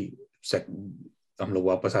भी हम लोग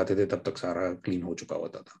वापस आते थे तब तक सारा क्लीन हो चुका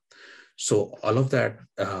होता था. So all of that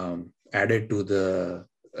added to the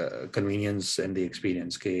convenience and the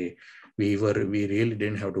experience के we really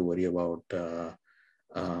didn't have to worry about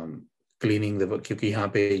cleaning the, क्योंकि यहाँ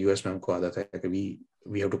पे US में हमको आदत है कि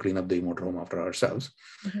we have to clean up the motorhome after ourselves.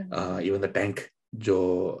 Even the tank जो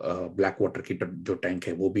black water की जो tank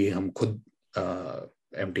है वो भी हम खुद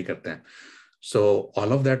empty करते हैं. So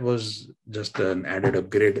all of that was just an added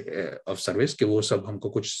upgrade of service कि वो सब हमको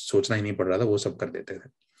कुछ सोचना ही नहीं पड़ रहा था, वो सब कर देते थे.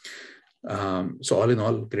 So all in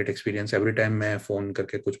all great experience. Every time मैं फोन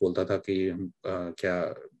करके कुछ बोलता था कि हम क्या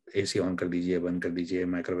AC ऑन कर दीजिए, बंद कर दीजिए,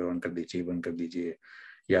 माइक्रोवेव ऑन कर दीजिए, बंद कर दीजिए,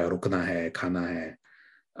 या रुकना है, खाना है.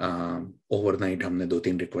 ओवरनाइट हमने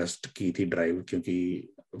 2-3 रिक्वेस्ट की थी ड्राइव, क्योंकि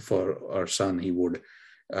for our son it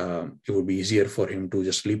would be easier for him to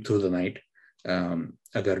just sleep through the night.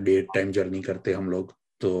 अगर डे टाइम जर्नी करते हम लोग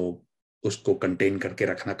तो उसको कंटेन करके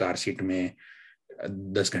रखना कार सीट में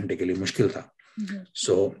 10 घंटे के लिए मुश्किल था.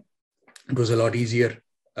 So it was a lot easier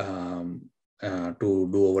to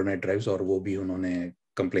do overnight drives. और वो भी उन्होंने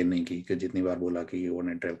कंप्लेन नहीं की कि जितनी बार बोला कि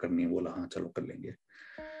overnight drive करनी है, बोला हाँ चलो कर लेंगे.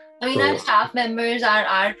 I mean, our staff members are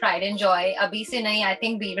our pride and joy. Abhi se nahi, I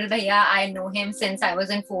think Biral Bhaiya, I know him since I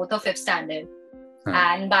was in 4th or 5th standard.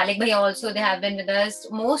 And Balik Bhaiya also, they have been with us.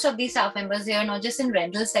 Most of these staff members here, not just in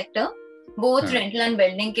rental sector, both rental and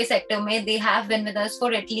building ke sector mein, they have been with us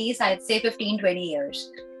for at least, I'd say 15-20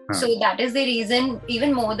 years. So that is the reason,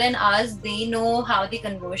 even more than us, they know how the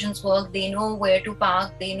conversions work, they know where to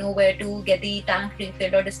park, they know where to get the tank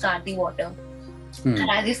refilled or discard the water. And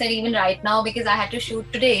as you said, even right now, because I had to shoot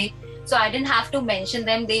today, so I didn't have to mention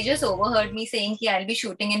them. They just overheard me saying that I'll be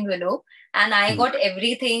shooting in Willow, and I got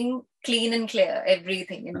everything clean and clear,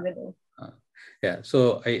 everything in Willow. Yeah,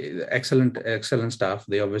 so excellent staff.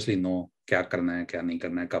 They obviously know क्या करना है, क्या नहीं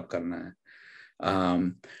करना है, कब करना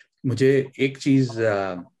है. मुझे एक चीज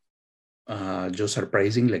जो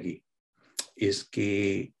सरप्राइजिंग लगी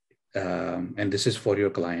इसकी, and this is for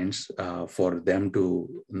your clients, for them to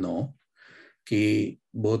know, कि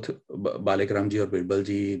both बालिक राम जी और बिरबल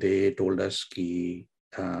जी, they told us कि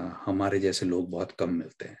हमारे जैसे लोग बहुत कम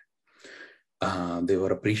मिलते हैं. They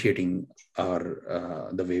were appreciating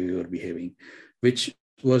the way we were behaving, which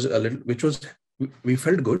was we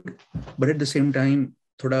felt good, but at the same time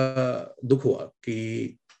थोड़ा दुख हुआ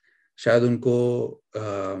कि शायद उनको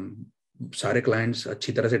सारे क्लाइंट्स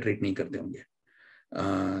अच्छी तरह से ट्रीट नहीं करते होंगे,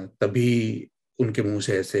 तभी उनके मुंह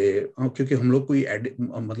से ऐसे, क्योंकि हम लोग कोई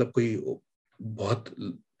मतलब कोई बहुत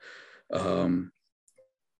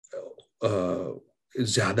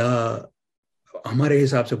ज्यादा हमारे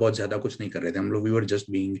हिसाब से बहुत ज्यादा कुछ नहीं कर रहे थे हम लोग. We were just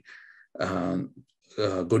being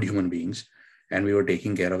good human beings and we were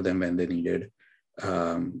taking care of them when they needed.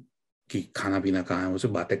 कि खाना पीना कहाँ है, उसे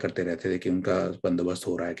बातें करते रहते थे कि उनका बंदोबस्त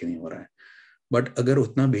हो रहा है कि नहीं हो रहा है. बट अगर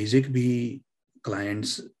उतना बेसिक भी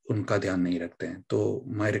क्लाइंट्स उनका ध्यान नहीं रखते हैं, तो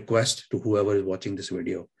my request to whoever is watching this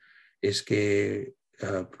video is के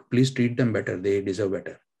please treat them better, they deserve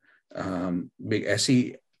better. ऐसी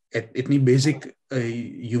इतनी बेसिक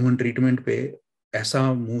ह्यूमन ट्रीटमेंट पे ऐसा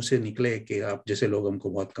मुंह से निकले कि आप जैसे लोग हमको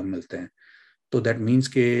बहुत कम मिलते हैं, तो दैट मीन्स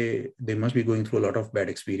के they must be going through a lot of bad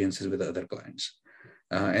experiences with other clients.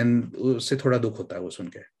 And उससे थोड़ा दुख होता है वो सुन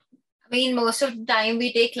के. I mean, most of the time we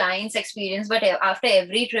take clients' experience, but after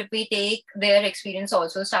every trip we take their experience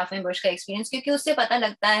also, staff members का experience, क्योंकि उससे पता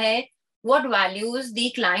लगता है what values the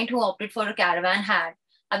client who opted for a caravan had.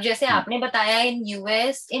 अब जैसे आपने बताया in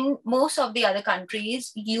US, in most of the other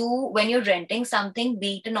countries, you when you renting something,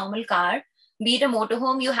 B it a normal car, B it a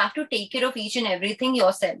motorhome, you have to take care of each and everything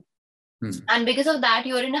yourself. And because of that,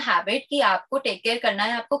 you're in a habit कि आपको take care करना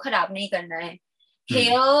है, आपको खराब नहीं करना है.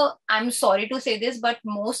 Here, I'm sorry to say this, but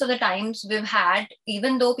most of the times we've had,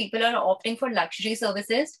 even though people are opting for luxury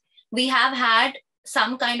services, we have had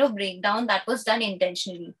some kind of breakdown that was done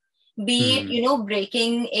intentionally. Be it, you know,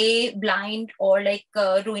 breaking a blind or like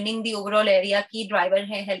ruining the overall area कि driver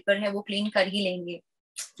है, helper है, वो clean कर ही लेंगे.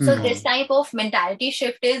 So this type of mentality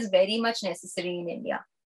shift is very much necessary in India.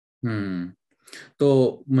 तो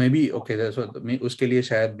may be okay, उसके लिए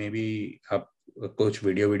शायद मे बी आप कुछ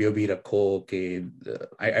वीडियो भी रखो कि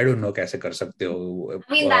आई डोंट नो कैसे कर सकते हो.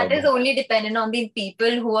 I mean that is only dependent on the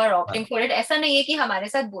people who are opting for it. ऐसा नहीं है कि हमारे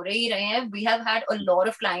साथ बुरे ही रहे हैं. We have had a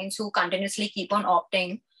lot of clients who continuously keep on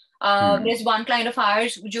opting. There's one client of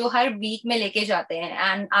ours जो हर week में लेके जाते हैं,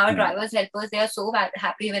 and our drivers helpers, they are so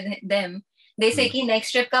happy with them. They say कि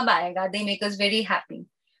next trip कब आएगा. They make us very happy.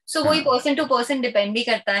 So वही person to person depend भी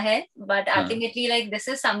करता है, but ultimately like this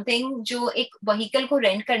is something जो एक vehicle को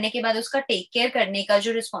rent करने के बाद उसका take care करने का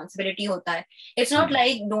जो responsibility होता है. It's not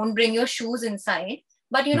like don't bring your shoes inside,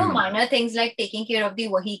 but you know minor things like taking care of the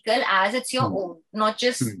vehicle as it's your own, not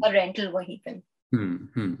just a rental vehicle.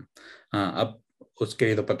 अब उसके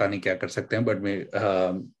लिए तो पता नहीं क्या कर सकते हैं, but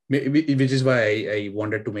which is why I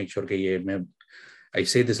wanted to make sure कि ये मैं I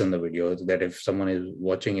say this in the video that if someone is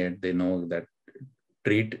watching it, they know that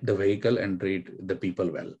treat the vehicle and treat the people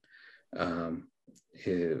well.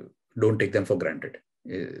 Don't take them for granted.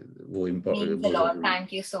 Means a lot.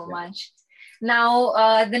 Thank you so much.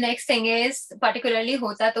 Now, the next thing is, particularly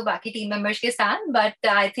होता तो बाकी team members के साथ,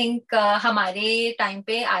 but I think हमारे time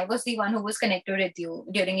पे I was the one who was connected with you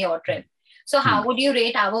during your trip. So how would you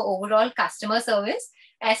rate our overall customer service?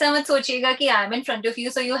 ऐसा मत सोचिएगा कि I'm in front of you,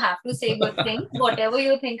 so you have to say good things. Whatever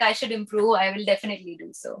you think I should improve, I will definitely do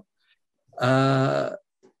so.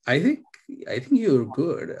 I think you're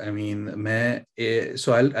good. I mean,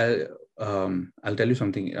 I'll tell you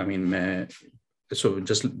something. I mean,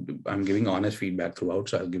 I'm giving honest feedback throughout,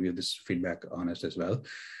 so I'll give you this feedback honest as well.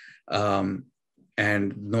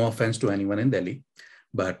 And no offense to anyone in Delhi,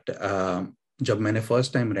 but जब मैंने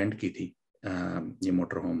first time rent की थी ये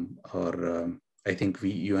motorhome, और I think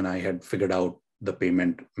you and I had figured out the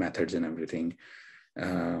payment methods and everything,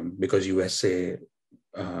 because US से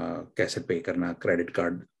कैसे पे करना, क्रेडिट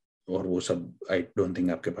कार्ड और वो सब, आई डोंट थिंक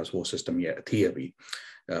आपके पास वो सिस्टम ये थी अभी.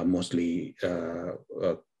 मोस्टली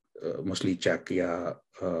चेक या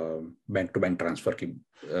बैंक टू बैंक ट्रांसफर की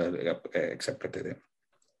एक्सेप्ट करते थे.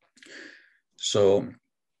 सो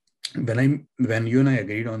when you and I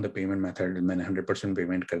agreed on the payment method, मैंने 100%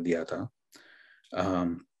 पेमेंट कर दिया था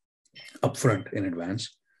upfront in advance.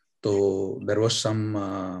 तो there was some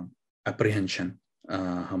apprehension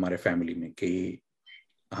हमारे फैमिली में कि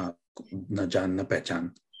न जान न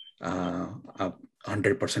पहचान, आप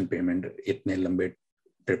 100% पेमेंट इतने लंबे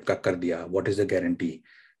ट्रिप का कर दिया, व्हाट इज द गारंटी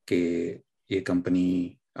कि ये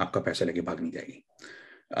कंपनी आपका पैसा लेके भाग नहीं जाएगी.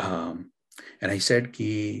 एंड आई सेड कि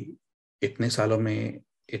इतने सालों में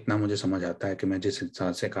इतना मुझे समझ आता है कि मैं जिस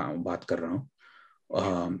हिसाब से बात कर रहा हूँ,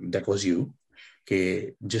 दैट वाज यू,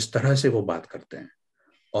 कि जिस तरह से वो बात करते हैं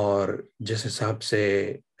और जिस हिसाब से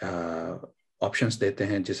ऑप्शंस देते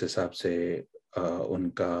हैं, जिस हिसाब से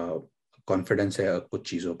उनका कॉन्फिडेंस है कुछ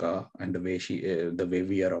चीज़ों का, and the way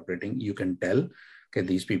we are operating, you can tell कि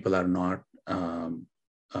दीज पीपल आर नॉट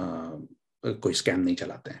कोई स्कैम नहीं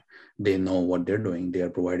चलाते हैं. They know what they are doing, they are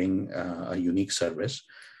providing a unique service,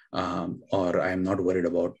 और I am not worried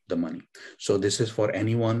about the money. So this is for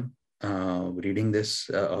anyone reading this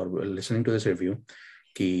or listening to this review,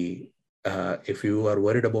 कि if you are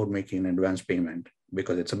worried about making an advance payment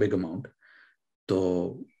because it's a big amount, तो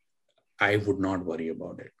I would not worry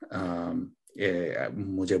about it.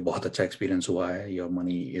 मुझे बहुत अच्छा experience हुआ है. Your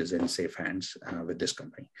money is in safe hands with this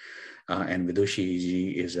company, and Vidushi ji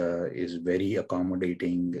is very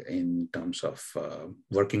accommodating in terms of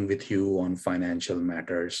working with you on financial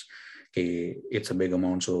matters. कि it's a big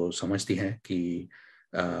amount, so समझती है कि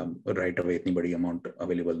right away इतनी बड़ी amount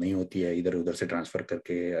available नहीं होती है, इधर उधर से ट्रांसफर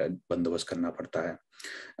करके बंदोबस्त करना पड़ता है.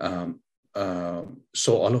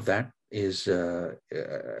 So all of that is,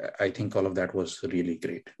 I think all of that was really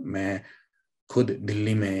great. मैं खुद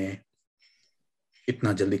दिल्ली में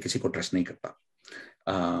इतना जल्दी किसी को ट्रस्ट नहीं करता,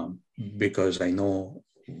 बिकॉज आई नो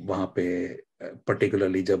वहाँ पे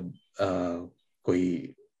पर्टिकुलरली जब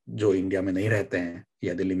कोई जो इंडिया में नहीं रहते हैं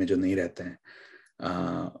या दिल्ली में जो नहीं रहते हैं,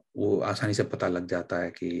 वो आसानी से पता लग जाता है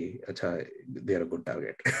कि अच्छा they are a good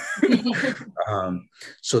target.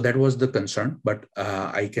 So that was the concern, but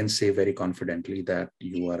I can say very confidently that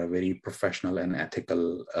you are a very professional and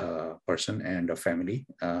ethical person and a family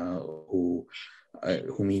who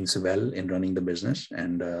means well in running the business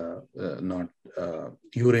and not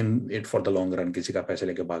you're in it for the long run. किसी का पैसे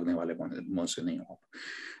लेके भागने वाले मुंह से नहीं हो.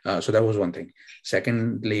 So that was one thing.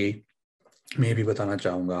 Secondly, मैं भी बताना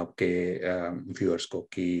चाहूँगा आपके viewers को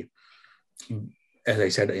कि as I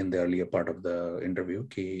said in the earlier part of the interview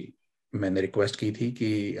कि मैंने request की थी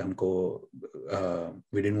कि हमको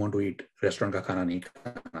we didn't want to eat restaurant का खाना नहीं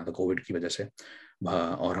खाना था COVID की वजह से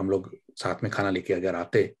और हम लोग साथ में खाना लेके अगर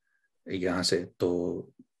आते यहाँ से तो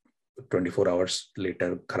 24 hours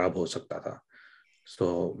later खराब हो सकता था.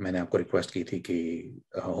 So मैंने आपको request की थी कि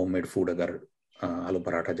homemade food अगर आलू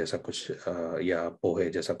पराठा जैसा कुछ या पोहे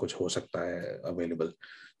जैसा कुछ हो सकता है available.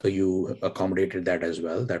 So you accommodated that as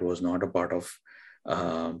well. That was not a part of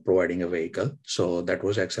providing a vehicle. So that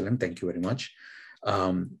was excellent. Thank you very much.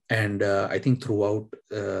 And I think throughout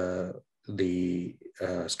the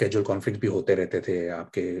schedule conflicts भी होते रहते थे.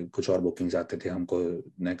 आपके कुछ और bookings आते थे. हमको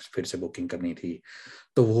next फिर से booking करनी थी.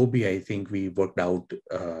 तो वो भी I think we worked out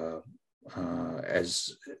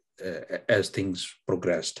as things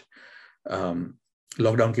progressed.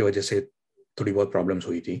 Lockdown की वजह से थोड़ी बहुत problems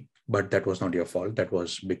हुई थी, but that was not your fault. That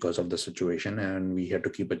was because of the situation, and we had to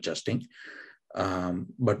keep adjusting.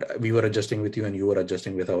 But we were adjusting with you, and you were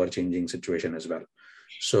adjusting with our changing situation as well.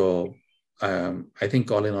 So I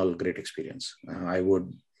think all in all, great experience.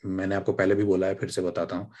 मैंने आपको पहले भी बोला है, फिर से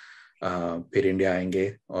बताता हूँ. फिर इंडिया आएंगे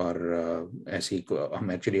और ऐसी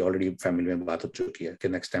हम एक्चुअली ऑलरेडी फैमिली में बात हो चुकी है कि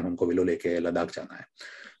नेक्स्ट टाइम हमको विलो लेके लद्दाख जाना है.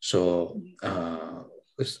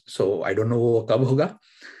 So I don't know वो कब होगा,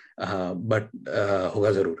 but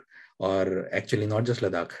होगा जरूर. और एक्चुअली नॉट जस्ट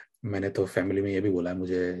लद्दाख, मैंने तो फैमिली में ये भी बोला है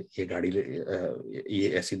मुझे ये गाड़ी ये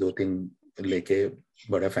ऐसी 2-3 लेके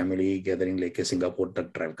बड़ा फैमिली गैदरिंग लेके सिंगापुर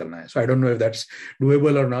तक ड्राइव करना है. So I don't know if that's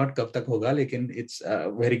doable or not, कब तक होगा, लेकिन it's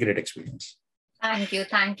a very great experience. Thank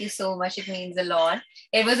you so much. It means a lot.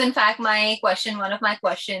 It was in fact my question, one of my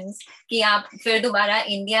questions, कि आप फिर दोबारा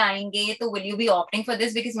India आएंगे तो will you be opting for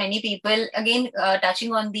this? Because many people, again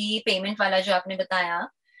touching on the payment वाला जो आपने बताया,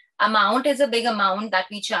 amount is a big amount that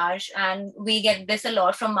we charge, and we get this a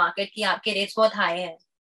lot from market कि आपके rates बहुत high हैं.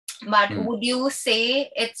 But would you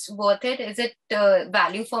say it's worth it? Is it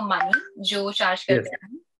value for money जो charge करते हैं?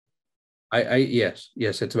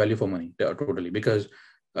 Yes, it's value for money totally, because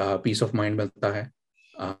piece of mind मिलता है,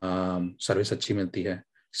 service अच्छी मिलती है,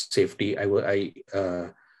 safety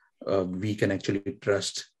we can actually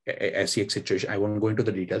trust. ऐसी एक situation, I won't go into the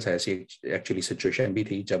details, ऐसी एक्चुअली सिचुएशन भी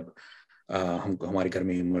थी जब हमारे घर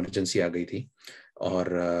में इमरजेंसी आ गई थी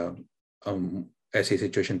और ऐसी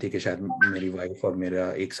सिचुएशन थी कि शायद मेरी वाइफ और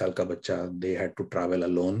मेरा 1 साल का बच्चा they had to travel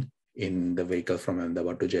alone in the vehicle from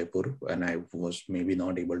Ahmedabad to Jaipur and I was may be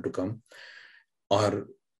not able to come. और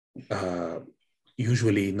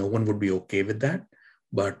usually no one would be okay with that,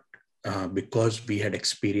 but because we had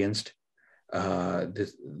experienced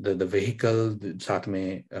the vehicle, साथ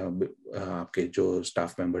में आपके जो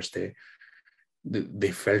staff members थे,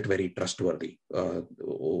 they felt very trustworthy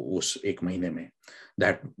उस 1 महीने में,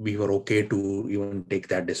 that we were okay to even take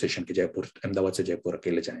that decision कि जयपुर, अहमदाबाद से जयपुर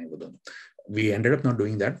अकेले जाएं वो दोनों. We ended up not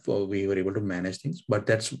doing that. We were able to manage things, but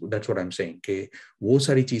that's what I'm saying कि वो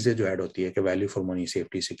सारी चीजें जो ऐड होती है कि value for money,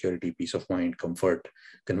 safety, security, peace of mind, comfort,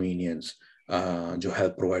 convenience, जो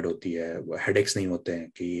help provide होती है, headaches नहीं होते हैं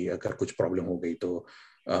कि अगर कुछ problem हो गई तो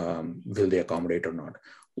will they accommodate or not.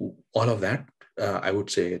 All of that, I would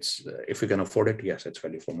say it's, if you can afford it, yes, it's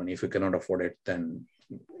value for money. If you cannot afford it, then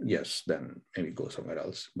yes, then maybe go somewhere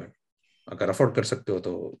else. But अगर afford कर सकते हो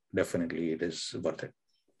तो definitely it is worth it.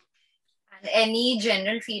 Any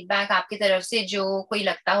general feedback आपकी तरफ से जो कोई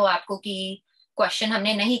लगता हो आपको कि question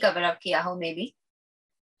हमने नहीं cover up किया हो maybe?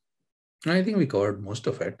 I think we covered most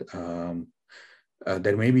of it.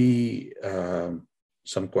 There may be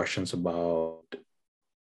some questions about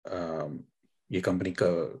ये company का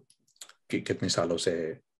कितने सालों से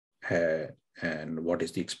है and what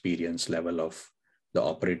is the experience level of the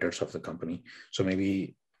operators of the company. So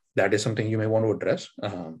maybe that is something you may want to address.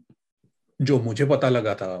 जो मुझे पता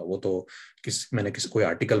लगा था वो तो मैंने कोई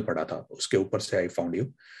आर्टिकल पढ़ा था उसके ऊपर से I found you,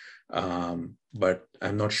 but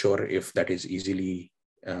I'm not sure if that is easily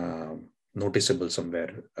noticeable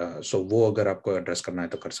somewhere. So वो अगर आपको एड्रेस करना है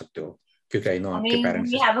तो कर सकते हो, क्योंकि I know आपके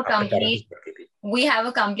parents we have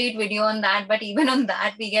a complete video on that, but even on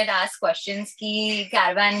that we get asked questions कि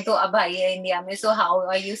caravan तो अब आई है इंडिया में, so how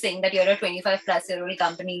are you saying that you're a 25+-year-old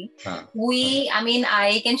company? I mean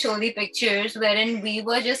I can show the pictures wherein we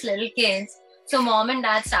were just little kids, So mom and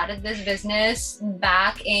dad started this business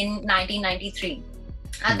back in 1993.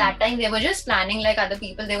 At that time, they were just planning like other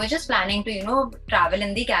people. They were just planning to, travel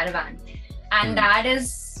in the caravan. And dad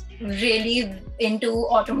is really into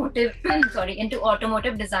automotive, into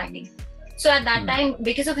automotive designing. So at that time,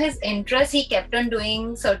 because of his interest, he kept on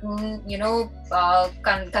doing certain,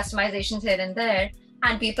 customizations here and there.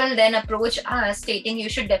 And people then approach us stating you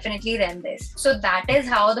should definitely rent this. So that is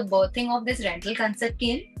how the birthing of this rental concept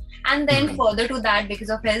came. And then further to that,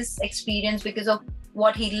 because of his experience, because of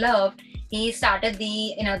what he loved, he started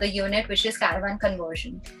the unit, which is caravan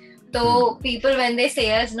conversion. So people, when they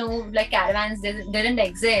say us, no, like caravans didn't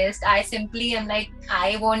exist, I simply am like,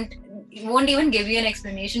 I won't even give you an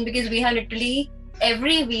explanation, because we have literally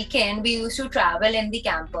every weekend we used to travel in the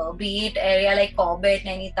camper, be it area like Corbett,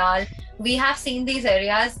 Nainital. We have seen these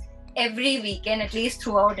areas every weekend, at least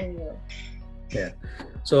throughout India. Yeah.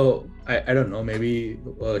 So I don't know, maybe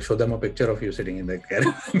show them a picture of you sitting in the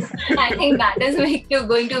caravan. I think that is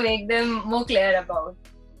going to make them more clear about.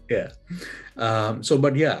 Yeah.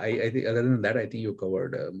 But yeah, I think other than that, I think you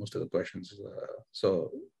covered most of the questions.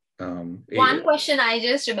 One question I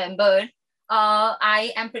just remembered.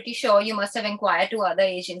 I am pretty sure you must have inquired to other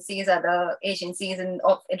agencies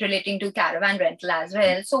relating to caravan rental as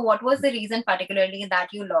well. So what was the reason particularly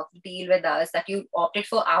that you locked the deal with us, that you opted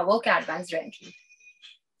for our caravans rental?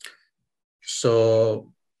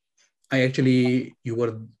 So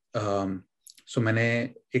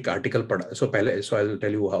मैंने एक article पढ़ा. So I'll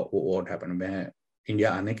tell you what happened. मैं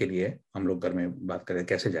India आने के लिए हम लोग घर में बात करें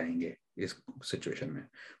कैसे जाएंगे इस सिचुएशन में,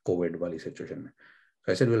 कोविड वाली सिचुएशन में.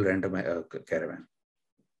 So I said we'll rent a caravan,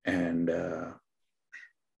 and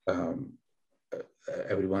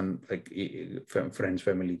everyone, like friends,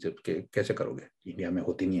 family, कैसे करोगे, इंडिया में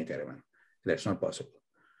होती नहीं है caravan, that's not possible.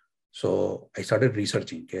 So I started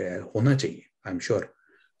researching कि होना चाहिए, I'm sure.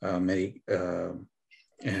 And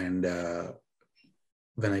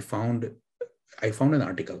when I found an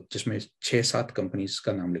article जिसमें 6-7 companies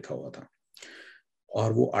का नाम लिखा हुआ था,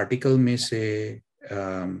 और वो article में से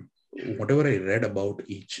whatever I read about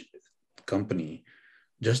each company,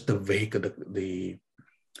 just the vehicle, the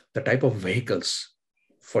type of vehicles,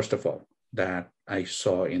 first of all, that I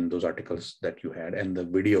saw in those articles that you had, and the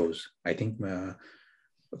videos. I think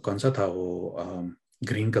कौन सा था वो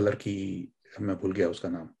green color की, मैं भूल गया उसका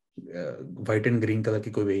नाम, white and green color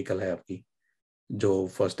की कोई vehicle है आपकी जो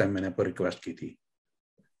first time मैंने आपको request की थी?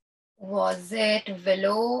 Was it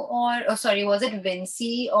Willow was it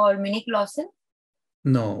Vinci or Mini Clausen?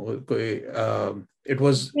 No, it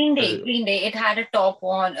was Green Day. It had a top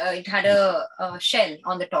on. It had a shell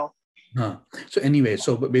on the top. हाँ. So anyway,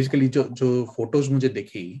 so basically जो photos मुझे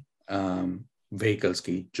दिखी vehicles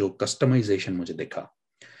की, जो customization मुझे दिखा,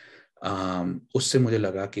 उससे मुझे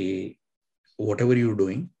लगा कि whatever you're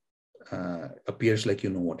doing appears like you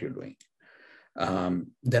know what you're doing.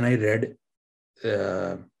 Then I read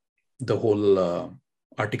the whole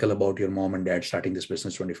article about your mom and dad starting this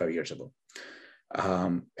business 25 years ago.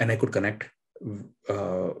 And I could connect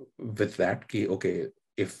with that. Ki, okay,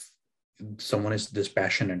 if someone is this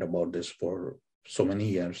passionate about this for so many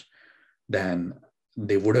years, then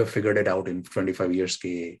they would have figured it out in 25 years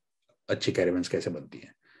कि अच्छी caravans कैसे बनती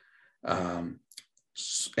हैं.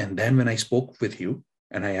 And then when I spoke with you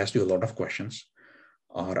and I asked you a lot of questions,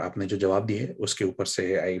 और आपने जो जवाब दिए उसके ऊपर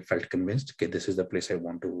से I felt convinced कि this is the place I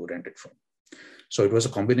want to rent it from. So it was a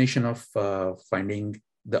combination of finding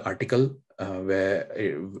the article where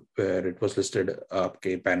it was listed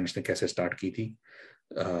आपके parents ने कैसे start की थी,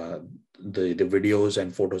 the videos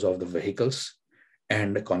and photos of the vehicles,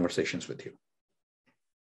 and the conversations with you.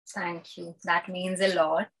 Thank you. That means a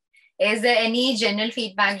lot. Is there any general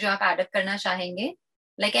feedback जो आप add करना चाहेंगे?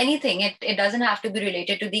 Like anything, it doesn't have to be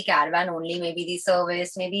related to the caravan only. Maybe the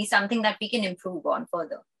service, maybe something that we can improve on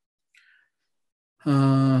further.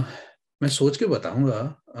 मैं सोच के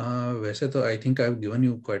बताऊंगा. वैसे तो I think I've given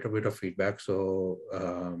you quite a bit of feedback, so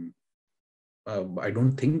I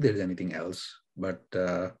don't think there's anything else. But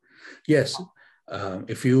yes,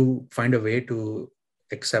 if you find a way to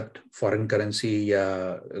accept foreign currency,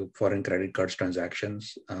 foreign credit cards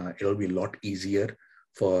transactions, it'll be a lot easier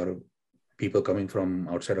for people coming from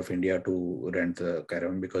outside of India to rent the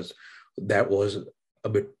caravan, because that was a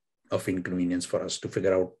bit of inconvenience for us to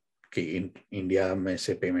figure out कि in India में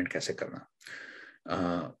से payment कैसे करना.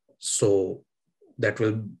 So that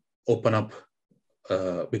will open up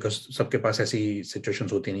because सबके पास ऐसी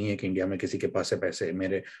situations होती नहीं है कि इंडिया में किसी के पास है पैसे.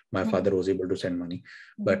 My father was able to send money,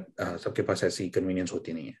 but सबके पास ऐसी convenience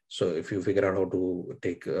होती नहीं है. So if you figure out how to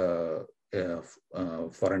take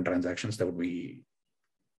foreign transactions, that would be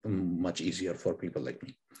much easier for people like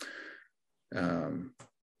me.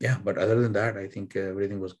 Yeah, but other than that, I think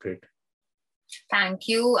everything was great. Thank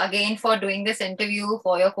you again for doing this interview,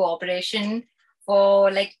 for your cooperation, for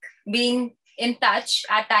like being in touch.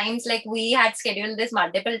 At times, like we had scheduled this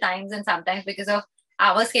multiple times, and sometimes because of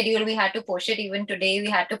our schedule, we had to push it. Even today, we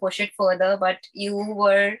had to push it further, but you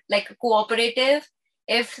were like cooperative.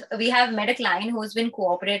 If we have met a client who's been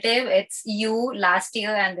cooperative, it's you last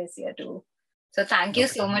year and this year too. So thank you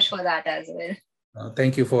so much for that as well.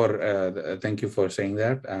 Thank you for saying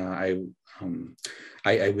that.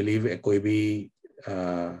 I believe कोई भी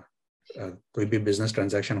business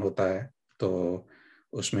transaction होता है तो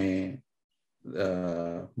उसमें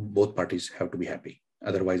both parties have to be happy.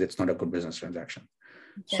 Otherwise, it's not a good business transaction.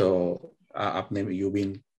 Okay. So you've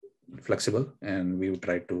been flexible, and we would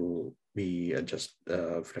try to be just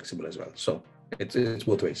flexible as well. So it's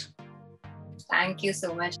both ways. Thank you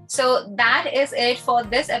so much. So that is it for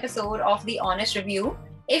this episode of The Honest Review.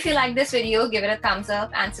 If you like this video, give it a thumbs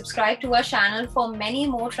up and subscribe to our channel for many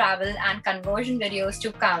more travel and conversion videos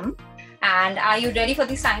to come. And are you ready for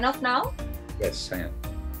the sign off now? Yes, I am.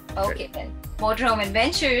 Okay then. Motorhome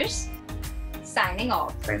Adventures signing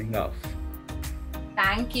off. Signing off.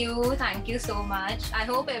 Thank you. Thank you so much. I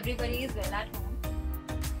hope everybody is well at home.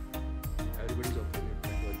 Everybody's okay.